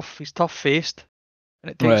 He's tough. He's tough faced, and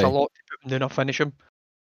it takes a lot to put him down or finish him.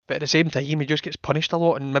 But at the same time, he just gets punished a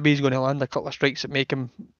lot, and maybe he's going to land a couple of strikes that make him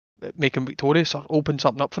victorious or open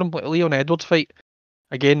something up for him. Like the Leon Edwards fight.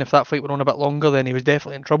 Again, if that fight went on a bit longer, then he was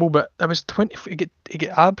definitely in trouble. But it was 20. He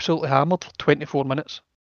get absolutely hammered for 24 minutes.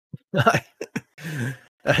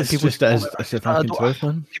 It's a fucking truth,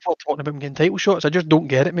 man. People are talking about him getting title shots. I just don't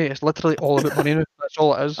get it, mate. It's literally all about money now. That's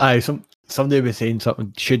all it is. Somebody was saying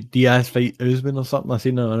something. Should Diaz fight Usman or something? I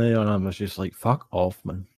seen it on there, and I was just like, "Fuck off,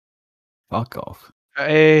 man. Fuck off."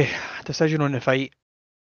 Decision on the fight.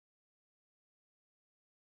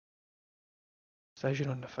 Decision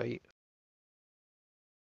on the fight.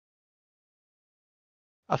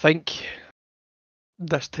 I think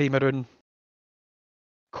this time around,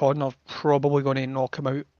 Conor probably going to knock him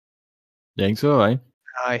out. You think so, right?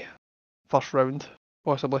 Aye. First round,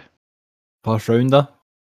 possibly. First rounder?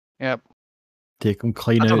 Yep. Take him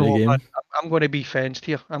clean out of the game. Man. I'm going to be fenced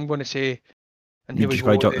here. I'm going to say... And you just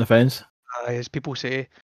right up the fence? As people say,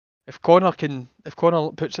 if Conor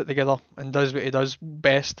puts it together and does what he does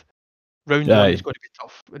best, round 1 is going to be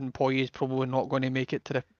tough, and Poirier is probably not going to make it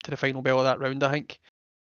to the final bell of that round, I think.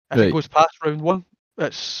 If it goes past round 1,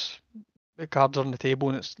 the cards are on the table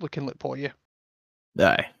and it's looking like Poirier.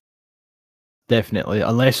 Aye. Definitely.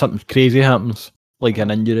 Unless something crazy happens, like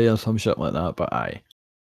an injury or some shit like that, but aye.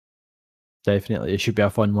 Definitely. It should be a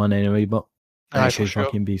fun one anyway, but it should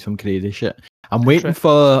fucking be some crazy shit. I'm waiting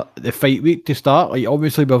for the fight week to start. Like,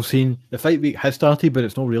 obviously, we've seen the fight week has started, but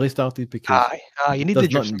it's not really started because... Aye, you need the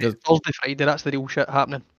juice. Thursday, Friday, that's the real shit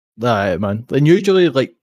happening. Right, man. And usually,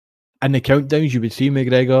 like, in the countdowns, you would see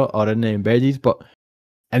McGregor or in the embedded, but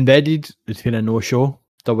embedded has been a no-show.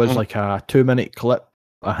 There was like a 2-minute clip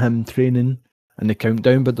of him training in the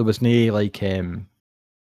countdown, but there was no like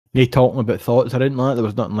no talking about thoughts or anything like that. There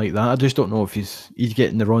was nothing like that. I just don't know if he's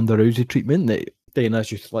getting the Ronda Rousey treatment that Dana's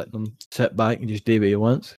just letting him sit back and just do what he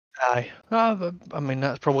wants. Aye, I mean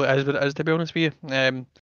that's probably is what it is, to be honest with you.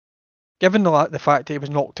 Given the fact that he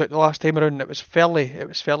was knocked out the last time around, it was fairly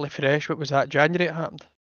fresh. What was that? January it happened.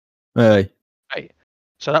 Aye. Right.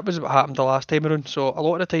 So that was what happened the last time around. So a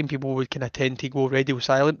lot of the time people would kind of tend to go radio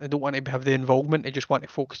silent. They don't want to have the involvement. They just want to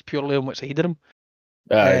focus purely on what's ahead of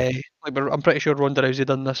them. I'm pretty sure Ronda Rousey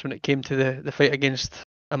done this when it came to the fight against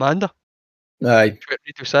Amanda. Aye. She went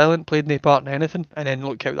radio silent, played no part in anything, and then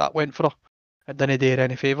look how that went for her. It didn't do her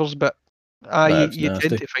any favours, but you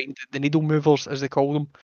tend to find the needle movers, as they call them.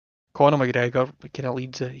 Conor McGregor kind of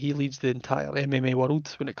leads the entire MMA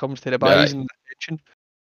world when it comes to the buys and the attention.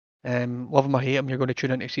 Love him or hate him, you're going to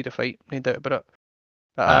tune in to see the fight, no doubt about it.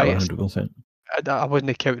 But 100%. I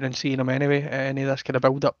wasn't counting on seeing him anyway, any of this kind of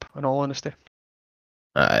build up, in all honesty.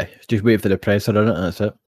 Aye, just wait for the presser on it and that's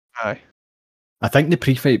it. Aye. I think the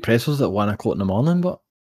pre-fight presser's at 1 o'clock in the morning, but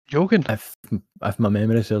joking. If my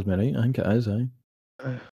memory serves me right, I think it is, aye.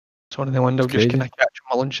 It's one of the ones I'll just kind of catch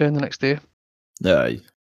my lunch in the next day. Aye.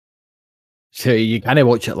 So you can't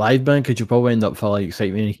watch it live, man, because you'll probably end up falling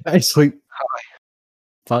excitement and you can't sleep. Aye.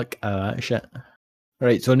 Fuck that shit.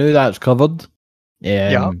 Right, so now that's covered.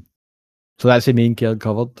 Yeah. So that's the main card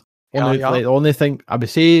covered. The only thing I would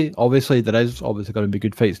say, obviously there is obviously going to be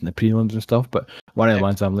good fights in the prelims and stuff, but one of the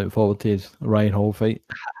ones I'm looking forward to is Ryan Hall fight.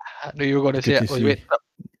 I knew you were going to say it.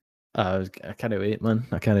 I can't wait, man.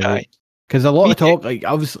 I can't wait. Because a lot of talk, like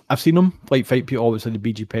I've seen him like fight people, obviously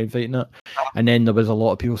the BG Penn fight and that, and then there was a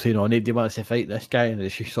lot of people saying, "Oh, nobody wants to fight this guy," and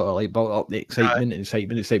it's just sort of like built up the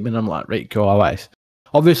excitement. I'm like, right, cool, I like.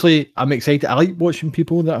 Obviously, I'm excited. I like watching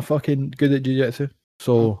people that are fucking good at jiu-jitsu.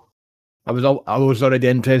 So I was already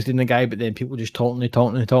interested in the guy, but then people just talking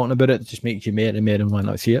about it just makes you more and want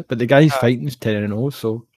to see it. But the guy's fighting's 10-0,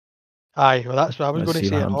 so. Aye, well that's what I was going to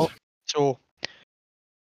say. So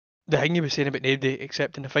the thing you were saying about nobody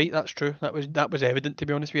accepting the fight, that's true. That was evident, to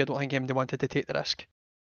be honest with you. I don't think anybody wanted to take the risk.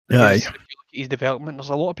 Aye. If you look at his development, there's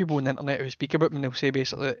a lot of people on the internet who speak about him and they'll say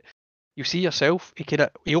basically that you see yourself,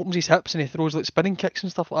 he opens his hips and he throws like spinning kicks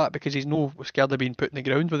and stuff like that because he's no scared of being put in the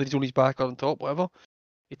ground, whether he's on his back or on top, whatever.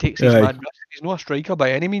 He takes his mad risks. He's not a striker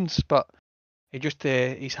by any means, but he just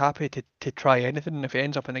he's happy to try anything, and if he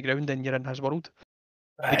ends up in the ground, then you're in his world.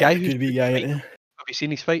 The guy who's have you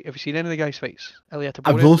seen his fight? Have you seen any of the guy's fights?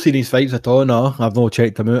 I've not seen his fights at all. No, I've not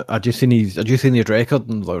checked him out. I've just seen his record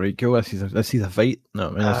and like, right, cool. This is a fight. No,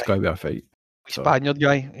 I mean that's got to be a fight. Spaniard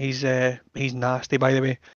guy. He's nasty, by the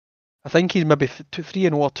way. I think he's maybe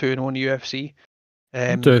 3-0 or 2-0 in the UFC.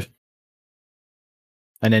 2.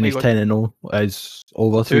 And then he's 10-0 is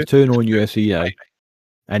over. So 2-0 in UFC, aye.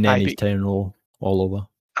 And then he's 10-0 all over.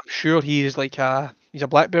 I'm sure he is like he's a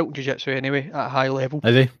black belt in jiu-jitsu anyway, at a high level.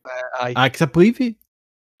 Is he? Aye. Because I believe he.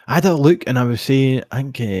 I had a look and I was saying, I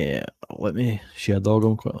think, let me share dog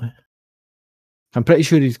on quickly. I'm pretty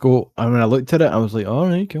sure he's got, and when I looked at it, I was like,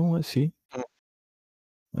 alright, cool, let's see.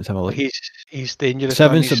 Let's have a look. He's dangerous.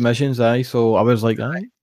 7 submissions, aye, so I was like, aye.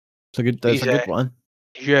 That's a good one.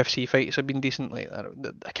 His UFC fights have been decent, like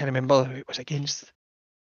that. I can't remember who it was against.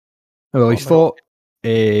 Well, he's fought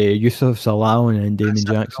Yusuf Salal and Damon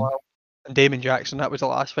Jackson. And Damon Jackson, that was the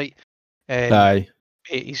last fight. Aye.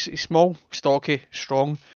 He's small, stocky,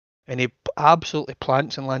 strong, and he absolutely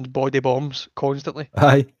plants and lands body bombs constantly.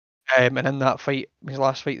 Aye. And in that fight, his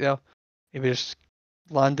last fight there, he was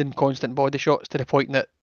landing constant body shots to the point that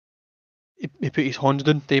he put his hands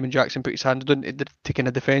down. Damon Jackson put his hands down to kind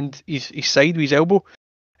of defend his side with his elbow,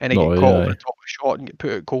 and he got caught over the top of a shot and get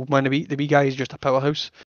put out cold. Man, the wee guy is just a powerhouse,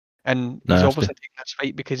 and he's obviously taking this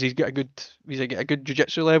fight because he's got a good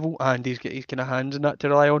jiu-jitsu level and he's got his kind of hands and that to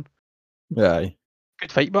rely on. Aye.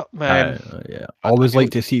 Good fight, but yeah, I always like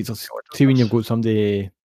to see when you've got somebody.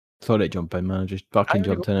 Sorry to jump in, man. Just fucking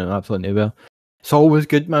jumped in and absolutely nowhere. It's always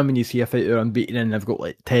good, man, when you see a fighter unbeaten and they've got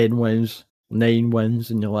like 10 wins, 9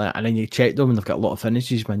 wins, and you're like, and then you check them and they've got a lot of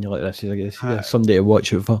finishes, man. You're like, this is somebody to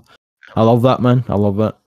watch out for. I love that, man. I love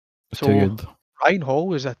that. It's too good. Ryan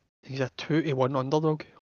Hall he's a 2-1 underdog.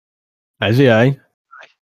 Is he? Aye.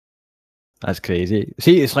 That's crazy.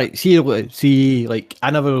 See, it's like like I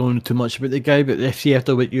never know too much about the guy, but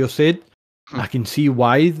after what you said, I can see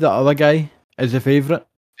why the other guy is the favourite.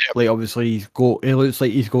 Yep. Like obviously he looks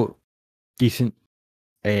like he's got decent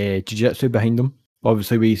jiu-jitsu behind him.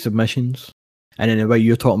 Obviously with his submissions, and then the way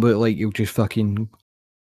you're talking about, like he'll just fucking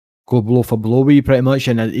go blow for blow with you pretty much,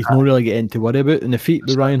 and he's not really getting to worry about in the feet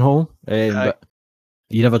with Ryan Hall. But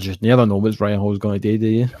you never know what Ryan Hall's going to do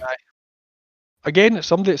you? Again, it's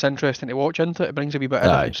somebody that's interesting to watch into it. It brings a wee bit of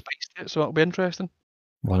different spice to it, so it'll be interesting.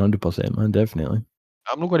 100%, man, definitely.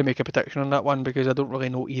 I'm not going to make a prediction on that one because I don't really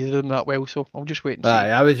know either of them that well, so I'll just wait and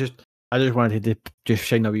see. I just wanted to just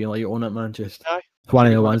shine a wee light on it, man. Just it's one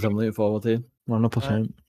of the ones I'm looking forward to,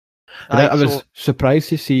 100%. I was surprised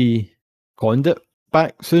to see Condit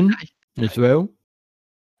back soon as well.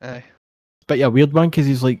 But yeah, weird one because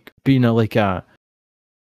he's like being a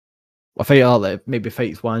fighter that maybe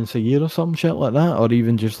fights once a year or some shit like that, or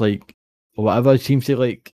even just like whatever. It seems to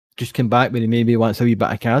like just come back when he maybe wants a wee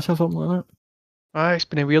bit of cash or something like that. It's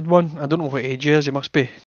been a weird one. I don't know what age he is. He must be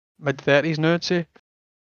mid-30s now, I'd say.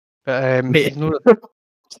 But mate, you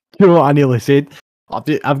know what I nearly said? I've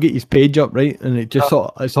got his page up, right, and it just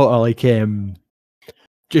sort of like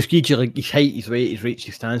just gives you like his height, his weight, his reach,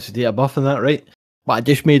 his stance, his date of birth and that, right? But I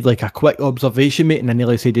just made like a quick observation, mate, and I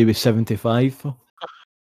nearly said he was 75.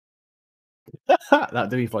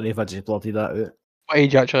 That'd be funny if I just blotted that out. What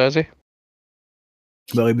age actually is he?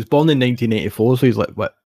 Well, he was born in 1984, so he's like,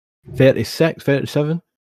 what, 36, 37?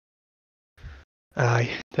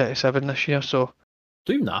 Aye, 37 this year, so...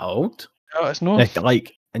 Not even that old. No, it's not.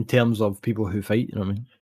 Like, in terms of people who fight, you know what I mean?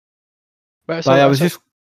 But I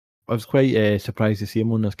was quite surprised to see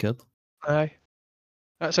him on this card. Aye.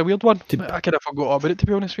 That's a weird one. I kind of forgot about it, to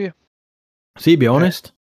be honest with you. See, to be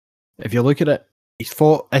honest, if you look at it, he's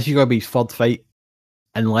fought, this is going to be his third fight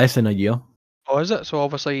in less than a year. Oh, is it? So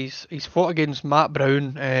obviously he's fought against Matt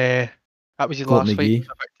Brown. That was his last fight.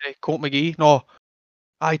 Colt McGee. No.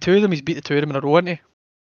 Aye, two of them. He's beat the two of them in a row, hasn't he?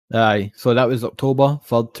 Aye. So that was October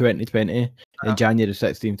 3rd, 2020, and January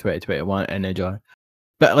 16th, 2021 in Nigeria.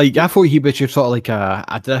 But like, I thought he was just sort of like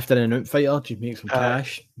a drifting and out fighter, just make some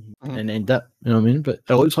cash and end it. You know what I mean? But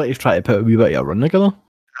it looks like he's trying to put a wee bit of a run together.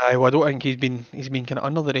 Aye, well, I don't think he's been kind of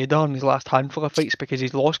under the radar in his last handful of fights because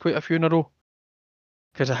he's lost quite a few in a row.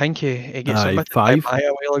 Because I think he gets submitted by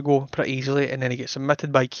Maya a while ago pretty easily, and then he gets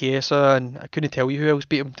submitted by Chiesa, and I couldn't tell you who else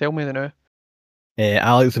beat him. Tell me now.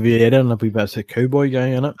 Alex Vieira and a wee bit of a cowboy guy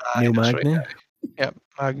in it. Neil Magny. Right, yep,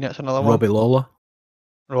 Magny's another one. Robbie Lawler.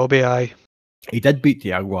 Robbie, aye. He did beat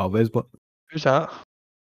Thiago Alves, but... Who's that?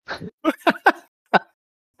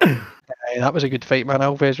 That was a good fight, man.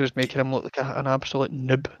 Alves was making him look like an absolute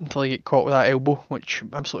noob until he got caught with that elbow, which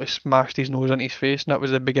absolutely smashed his nose into his face, and that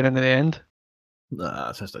was the beginning of the end. Nah,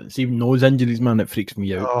 it's just even nose injuries, man, it freaks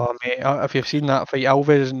me out. Oh, mate, if you've seen that fight,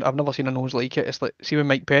 Alves, I've never seen a nose like it. It's like, see when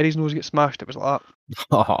Mike Perry's nose gets smashed, it was like that.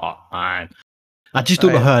 Oh, man. I just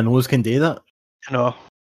don't know how a nose can do that. No.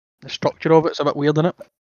 The structure of it's a bit weird, isn't it?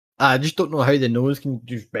 I just don't know how the nose can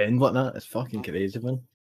just bend like that. It's fucking crazy, man.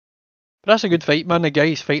 But that's a good fight, man. The guy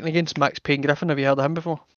he's fighting against, Max Payne Griffin. Have you heard of him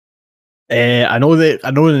before? I know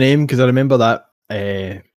the name because I remember that.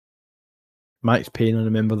 Max Payne. I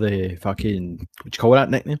remember the fucking. What you call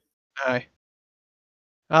that nickname? Aye,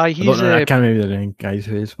 he's. I can't remember the name guy's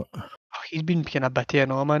face, but he's been kind of bitty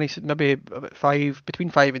and all, man. He's maybe about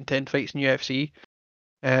between 5 and 10 fights in UFC.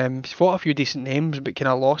 He's fought a few decent names, but kind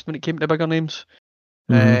of lost when it came to bigger names.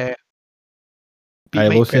 I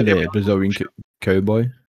lost to the Brazilian cowboy.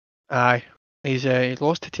 Aye, he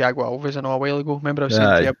lost to Thiago Alves a while ago. Remember I was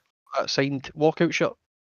saying to you that signed walkout shirt?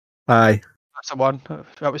 Aye. That's the one.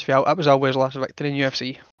 That was Alves' last victory in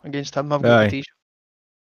UFC against him. I've got the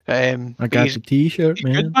t-shirt. I got the t-shirt, he's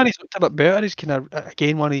man. Good, man. He's looked a bit better. He's kind of,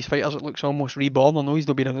 again, one of these fighters that looks almost reborn. I know he's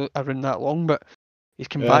not been around that long, but he's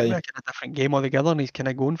come back with a kind of different game altogether, and he's kind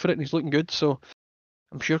of going for it, and he's looking good, so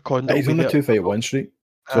I'm sure Condit he's on a 2-fight win streak.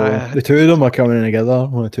 So the two of them are coming in together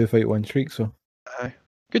on a 2-fight win streak, so...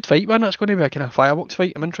 Good fight, man. That's going to be a kind of fireworks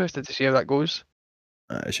fight. I'm interested to see how that goes.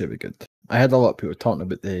 It should be good. I had a lot of people talking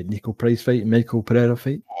about the Nico Price fight and Michael Pereira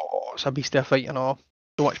fight. Oh, it's a beast of a fight and all.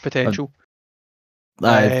 So much potential.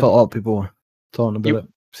 I thought a lot of people talking about it,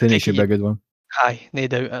 saying it should be a good one. Aye, no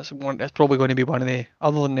doubt. That's probably going to be one of the,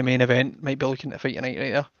 other than the main event, might be looking at fight tonight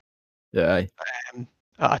right there. Yeah, aye.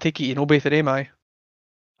 I take it you know both of them, aye?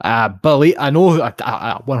 I know,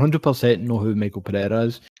 I 100% know who Michael Pereira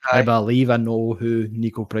is. Aye. I believe I know who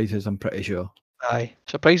Nico Price is, I'm pretty sure. Aye.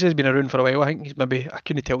 So Price has been around for a while. I think he's maybe, I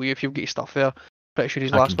couldn't tell you if you've got your stuff there. Pretty sure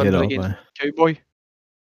his last win was against Cowboy.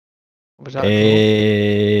 Was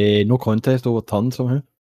that no contest overturned somehow.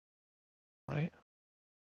 Right.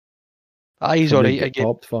 He's alright again.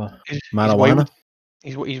 Popped for marijuana.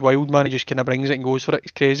 He's wild, man. He just kind of brings it and goes for it.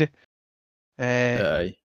 He's crazy.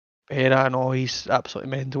 Aye. Pereira, I know he's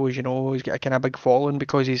absolutely mental, as you know. He's got a kind of big following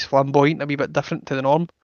because he's flamboyant, a wee bit different to the norm.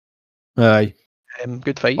 Aye.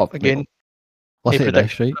 Good fight again. Let's say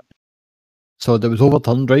this, right? So that was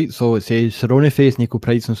overturned, right? So it says Cerrone faced Nico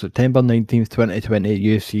Price on September 19th, 2020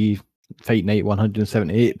 UFC Fight Night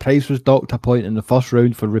 178. Price was docked a point in the first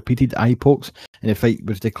round for repeated eye pokes, and the fight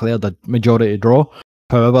was declared a majority draw.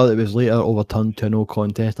 However, it was later overturned to a no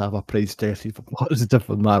contest after Price tested for positive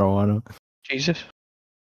for marijuana. Jesus.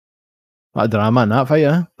 What a drama in that fight,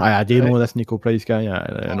 eh? I do know this Nico Price guy.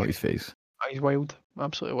 I know his face. He's wild.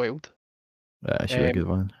 Absolutely wild. Yeah, should be a good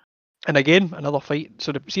one. And again, another fight.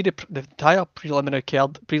 So the entire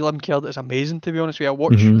prelim card is amazing, to be honest with you. I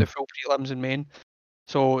watched the full prelims in main.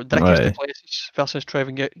 So Dricus Duplessis versus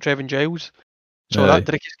Trevin Giles. So that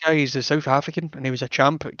Dricus guy is a South African, and he was a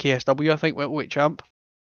champ at KSW, I think, welterweight champ.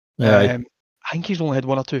 I think he's only had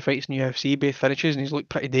 1 or 2 fights in UFC, both finishes, and he's looked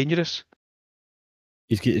pretty dangerous.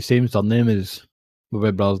 He's got the same surname as my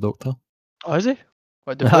web brother's doctor. Oh, is he?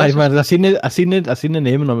 Aye, man, I seen the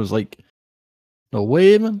name, and I was like, no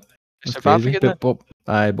way, man. South African,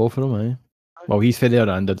 aye, both of them, aye. Well, he's for there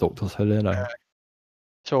and the doctor's for there, aye.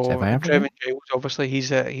 So Trevin Giles, obviously, he's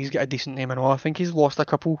got a decent name and all. I think he's lost a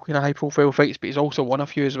couple high-profile fights, but he's also won a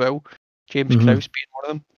few as well. James Krause being one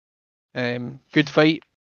of them. Good fight,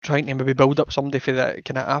 trying to maybe build up somebody for that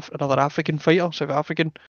kind of another African fighter, South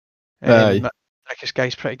African. This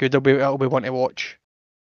guy's pretty good. It'll be one to watch.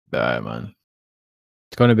 Aye, man.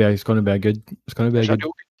 It's gonna be a good real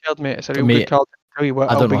good card, mate. It's a real good card. Tell you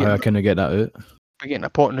what, I don't know how I can get that out. I'll be getting a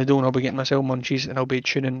pot in the dough, and I'll be getting myself munchies, and I'll be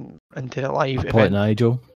tuning into the live event. Pot in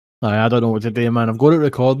Nigel. I don't know what to do, man. I've got it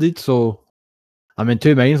recorded, so I'm in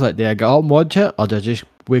two minds. Like, do I get up and watch it, or do I just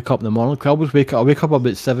wake up in the morning? I always wake up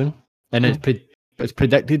about 7, and it's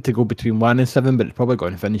predicted to go between 1 and 7, but it's probably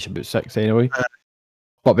going to finish about 6 anyway.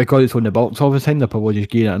 But because it's on the box office time, they're probably just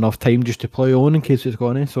giving it enough time just to play on in case it's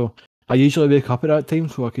gone. So I usually wake up at that time,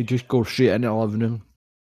 so I could just go straight into the living room,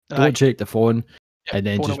 don't check the phone, and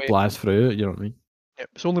then just blast through it. You know what I mean? Yep,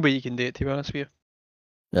 it's the only way you can do it, to be honest with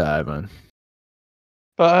you. Yeah, man.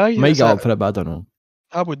 But I might get up for it, but I don't know.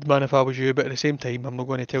 I would, man, if I was you, but at the same time, I'm not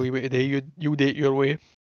going to tell you what to do. You do it your way.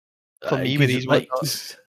 For me, with these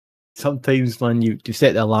ones. Sometimes, man, you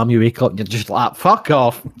set the alarm, you wake up, and you're just like, fuck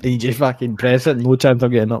off, and you just fucking press it, and no chance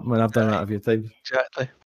of getting up, man. I've done that a few times. Exactly.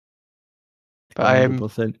 But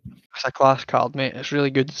it's a class card, mate. It's really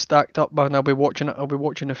good, stacked up, man. I'll be watching it. I'll be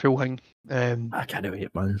watching the full thing. I can't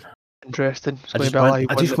wait, man. Interesting. I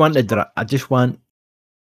just want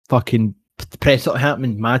fucking press it to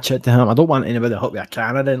happen, match it to happen. I don't want anybody to help with a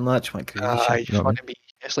Canada and that. I just want to be.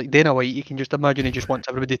 It's like Dana White. You can just imagine he just wants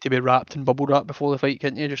everybody to be wrapped in bubble wrap before the fight,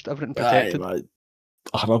 can't you? Just everything protected.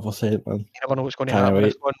 100%, man. You never know what's going to happen with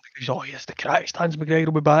this one, because yes, the crack Hans McGregor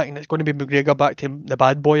will be back, and it's going to be McGregor back to the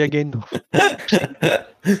bad boy again.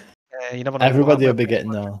 You never know. Everybody will be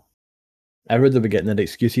getting the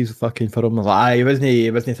excuses fucking for him. Like, he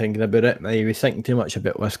wasn't thinking about it. He was thinking too much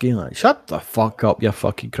about whiskey. Like, shut the fuck up, you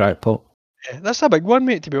fucking crackpot. Yeah, that's a big one,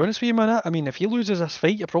 mate, to be honest with you, man. I mean, if he loses this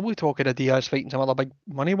fight, you're probably talking a Diaz fight and some other big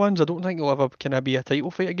money ones. I don't think he'll ever be a title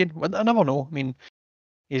fight again. I never know. I mean,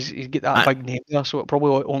 he's got that big name there, so it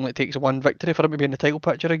probably only takes one victory for him to be in the title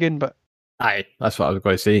picture again. But aye, that's what I was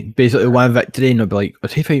going to say. Basically, one victory, and they'll be like,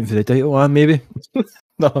 was he fighting for the title? Maybe.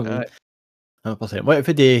 No, 100%. What if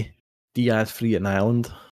a day Diaz free in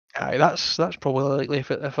Ireland? Aye, that's probably likely. If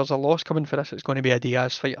there's a loss coming for this, it's going to be a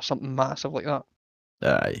Diaz fight or something massive like that.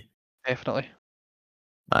 Aye. Definitely.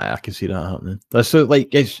 I can see that happening. So,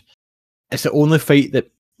 like, it's the only fight that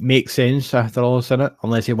makes sense after all this, in it,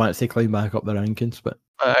 unless he wants to climb back up the rankings. But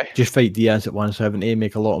just fight Diaz at 170,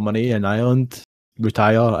 make a lot of money in Ireland,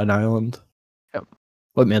 retire in Ireland. Yep.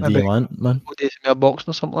 What more do you want, man? We'll do some boxing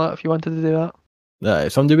or something like that if you wanted to do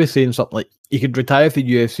that. Somebody was saying something like, you could retire for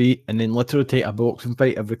UFC and then literally take a boxing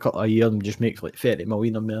fight every couple of years and just make like 30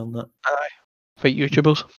 million or more than that. Aye. Fight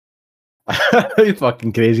YouTubers. How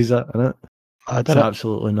fucking crazy is that, isn't it? It's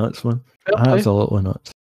absolutely nuts, man. Absolutely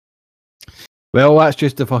nuts. Well, that's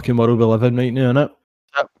just the fucking world we live in right now, isn't it?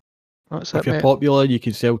 Yep. That's if you're popular, you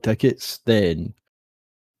can sell tickets, then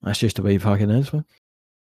that's just the way it fucking is, man.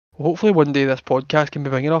 Well, hopefully one day this podcast can be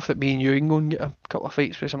big enough that me and you can go and get a couple of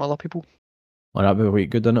fights with some other people. Well, that'd be quite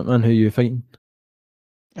good, isn't it, man? Who are you fighting?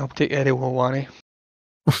 I'll take Ariel Helwani.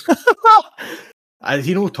 Is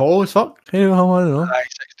he not tall as fuck? Ariel Helwani, no?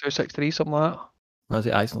 6'2", 6'3", something like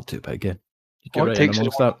that. It's not too big, yeah. All it takes is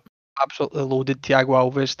absolutely loaded Thiago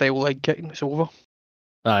Alves style leg kick and it's over.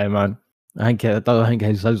 Aye, man. I don't think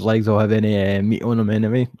his legs will have any meat on them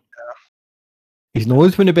anyway. Yeah. His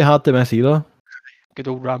nose wouldn't be hard to miss either. Good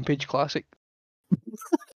old Rampage classic.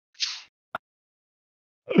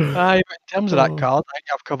 Aye, but in terms of that card, I think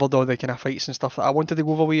I've covered all the kind of fights and stuff that I wanted to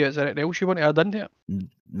go over with you. Is there anything else you want to add into it?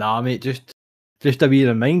 Nah, mate, just a wee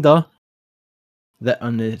reminder that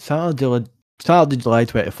on the Saturday Saturday, July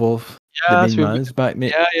 24th. Yeah, the main man is back,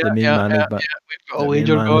 mate. Yeah, the main man is back. We've got a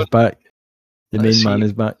wager going. Is back. The main man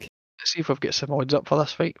is back. Let's see if we've got some odds up for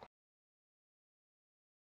this fight.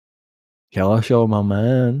 Dillashaw, my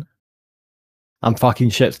man. I'm fucking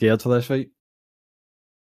shit scared for this fight.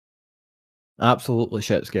 Absolutely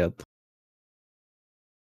shit scared.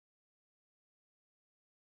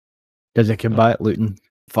 Does he come back looking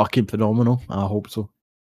fucking phenomenal? I hope so.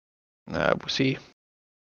 We'll see.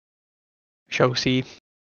 Shall see.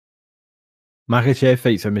 Makhachev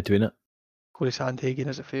fights in between it. Corey Sandhagen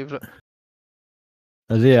is a favourite.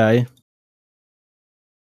 Is he? Aye.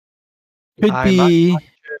 Could be.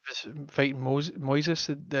 Makhachev is fighting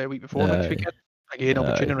Moises the week before next weekend. Again,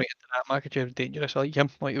 I'll be tuning right into that. Makhachev's dangerous. I like him.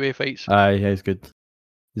 I like the way he fights. Aye, he's good.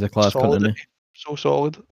 He's a class cunt. So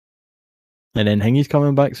solid. And then Hingy's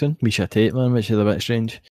coming back soon. Misha Tate, man, which is a bit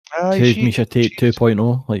strange. Who's Misha Tate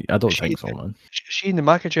 2.0? Like, I don't think so, man. She in the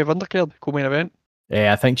Makhachev undercard, co-main event.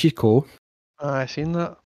 Yeah, I think she's cool. I seen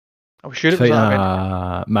that. I was sure it was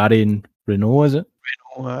that. Marion Renault, is it?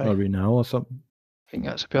 Renault, aye. Or Renault or something. I think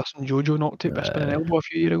that's the person Jojo knocked out by spinning elbow a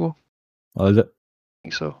few years ago. Oh, is it? I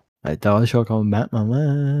think so. Dillashaw coming back, my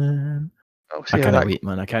man. I can't wait,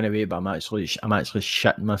 man. I can't wait, but I'm actually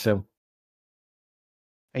shitting myself.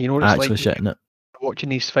 And you know what it's like shitting it. Watching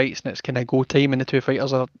these fights and it's kind of go time and the two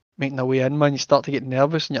fighters are making their way in, man. You start to get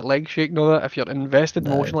nervous and your legs shake and all that if you're invested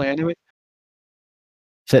emotionally anyway.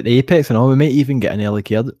 It's at the Apex and all. We might even get an early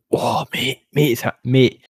card. Oh,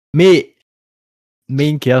 mate.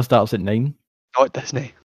 Main card starts at 9. Oh, it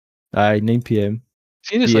doesn't. Aye, 9 PM.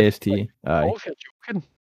 EST. Aye. Oh, if you're joking.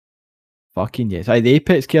 Fucking yes. Aye, the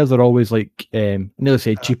Apex cards are always like, nearly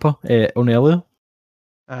say cheaper on earlier.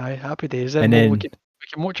 Aye, happy days then. And then we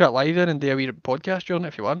can watch that live then and do a wee podcast during it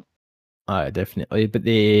if you want. Aye, definitely. But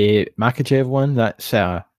the Makhachev one, that's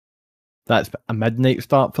a midnight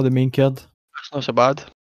start for the main card. That's not so bad.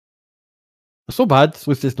 It's so bad.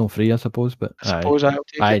 It's just no free, I suppose. But I suppose I'll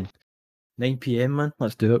take it. 9 PM, man.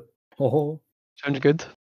 Let's do it. Oh, sounds good.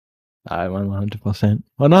 Aye, 100%.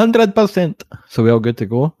 100%. So we're all good to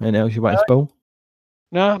go. Anything else you want to spill?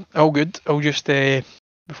 Nah, all good. I'll just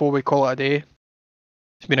before we call it a day.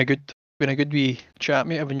 It's been a good wee chat,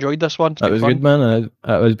 mate. I've enjoyed this one. That was good, man. It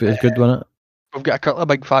was good, wasn't it? We've got a couple of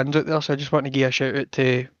big fans out there, so I just want to give a shout out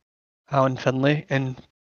to Alan Finlay and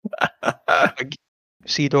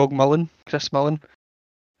Sea Dog Mullen, Chris Mullen.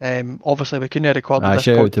 Obviously we couldn't record this.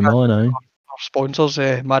 Shout out to Mullen, aye. Our sponsors,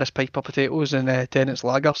 Maris Piper Potatoes and Tennant's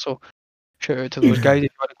Lager, so shout out to those guys.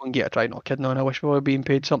 If you want to go and get a try, not kidding on. I wish we were being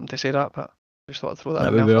paid something to say that, but I just thought I'd throw that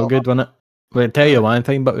in there. That would be all good, wouldn't it? We'll tell you one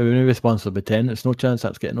thing, but we were maybe sponsored by 10. There's no chance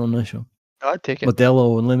that's getting on this show. I'd take it.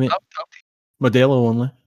 Modelo only, mate. Modelo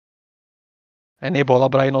only. And they bother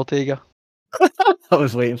Brian Ortega. I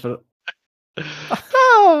was waiting for it.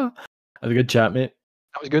 That was a good chat, mate.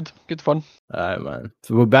 That was good. Good fun. Aye, man.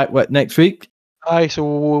 So we're back next week? Aye,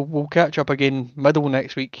 so we'll catch up again middle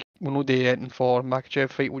next week. We'll not do anything for Makhachev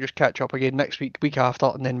fight. We'll just catch up again next week after,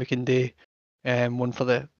 and then we can do one for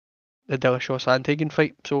the Dillashaw Sandhagen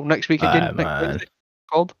fight. So next week again. Next Wednesday.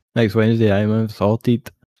 Called? Next Wednesday, aye, man. Sorted.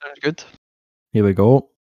 Sounds good. Here we go.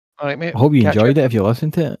 Alright, mate. I hope you enjoyed it if you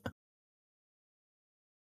listened to it.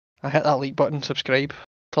 I hit that like button, subscribe,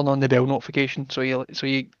 turn on the bell notification so you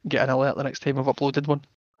get an alert the next time I've uploaded one.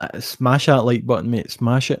 Smash that like button, mate.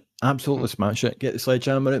 Smash it. Absolutely smash it. Get the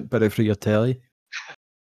sledgehammer out, put it through your telly.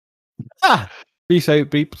 Peace out,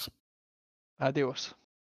 beeps. Adios.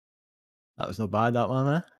 That was not bad, that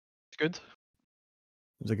one, eh? It's good.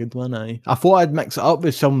 It was a good one, aye. I thought I'd mix it up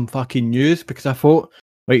with some fucking news because I thought,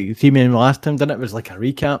 like, you see me last time, didn't it? It was like a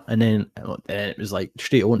recap, and then it was like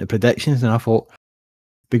straight on to predictions, and I thought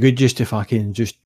it'd be good just to fucking just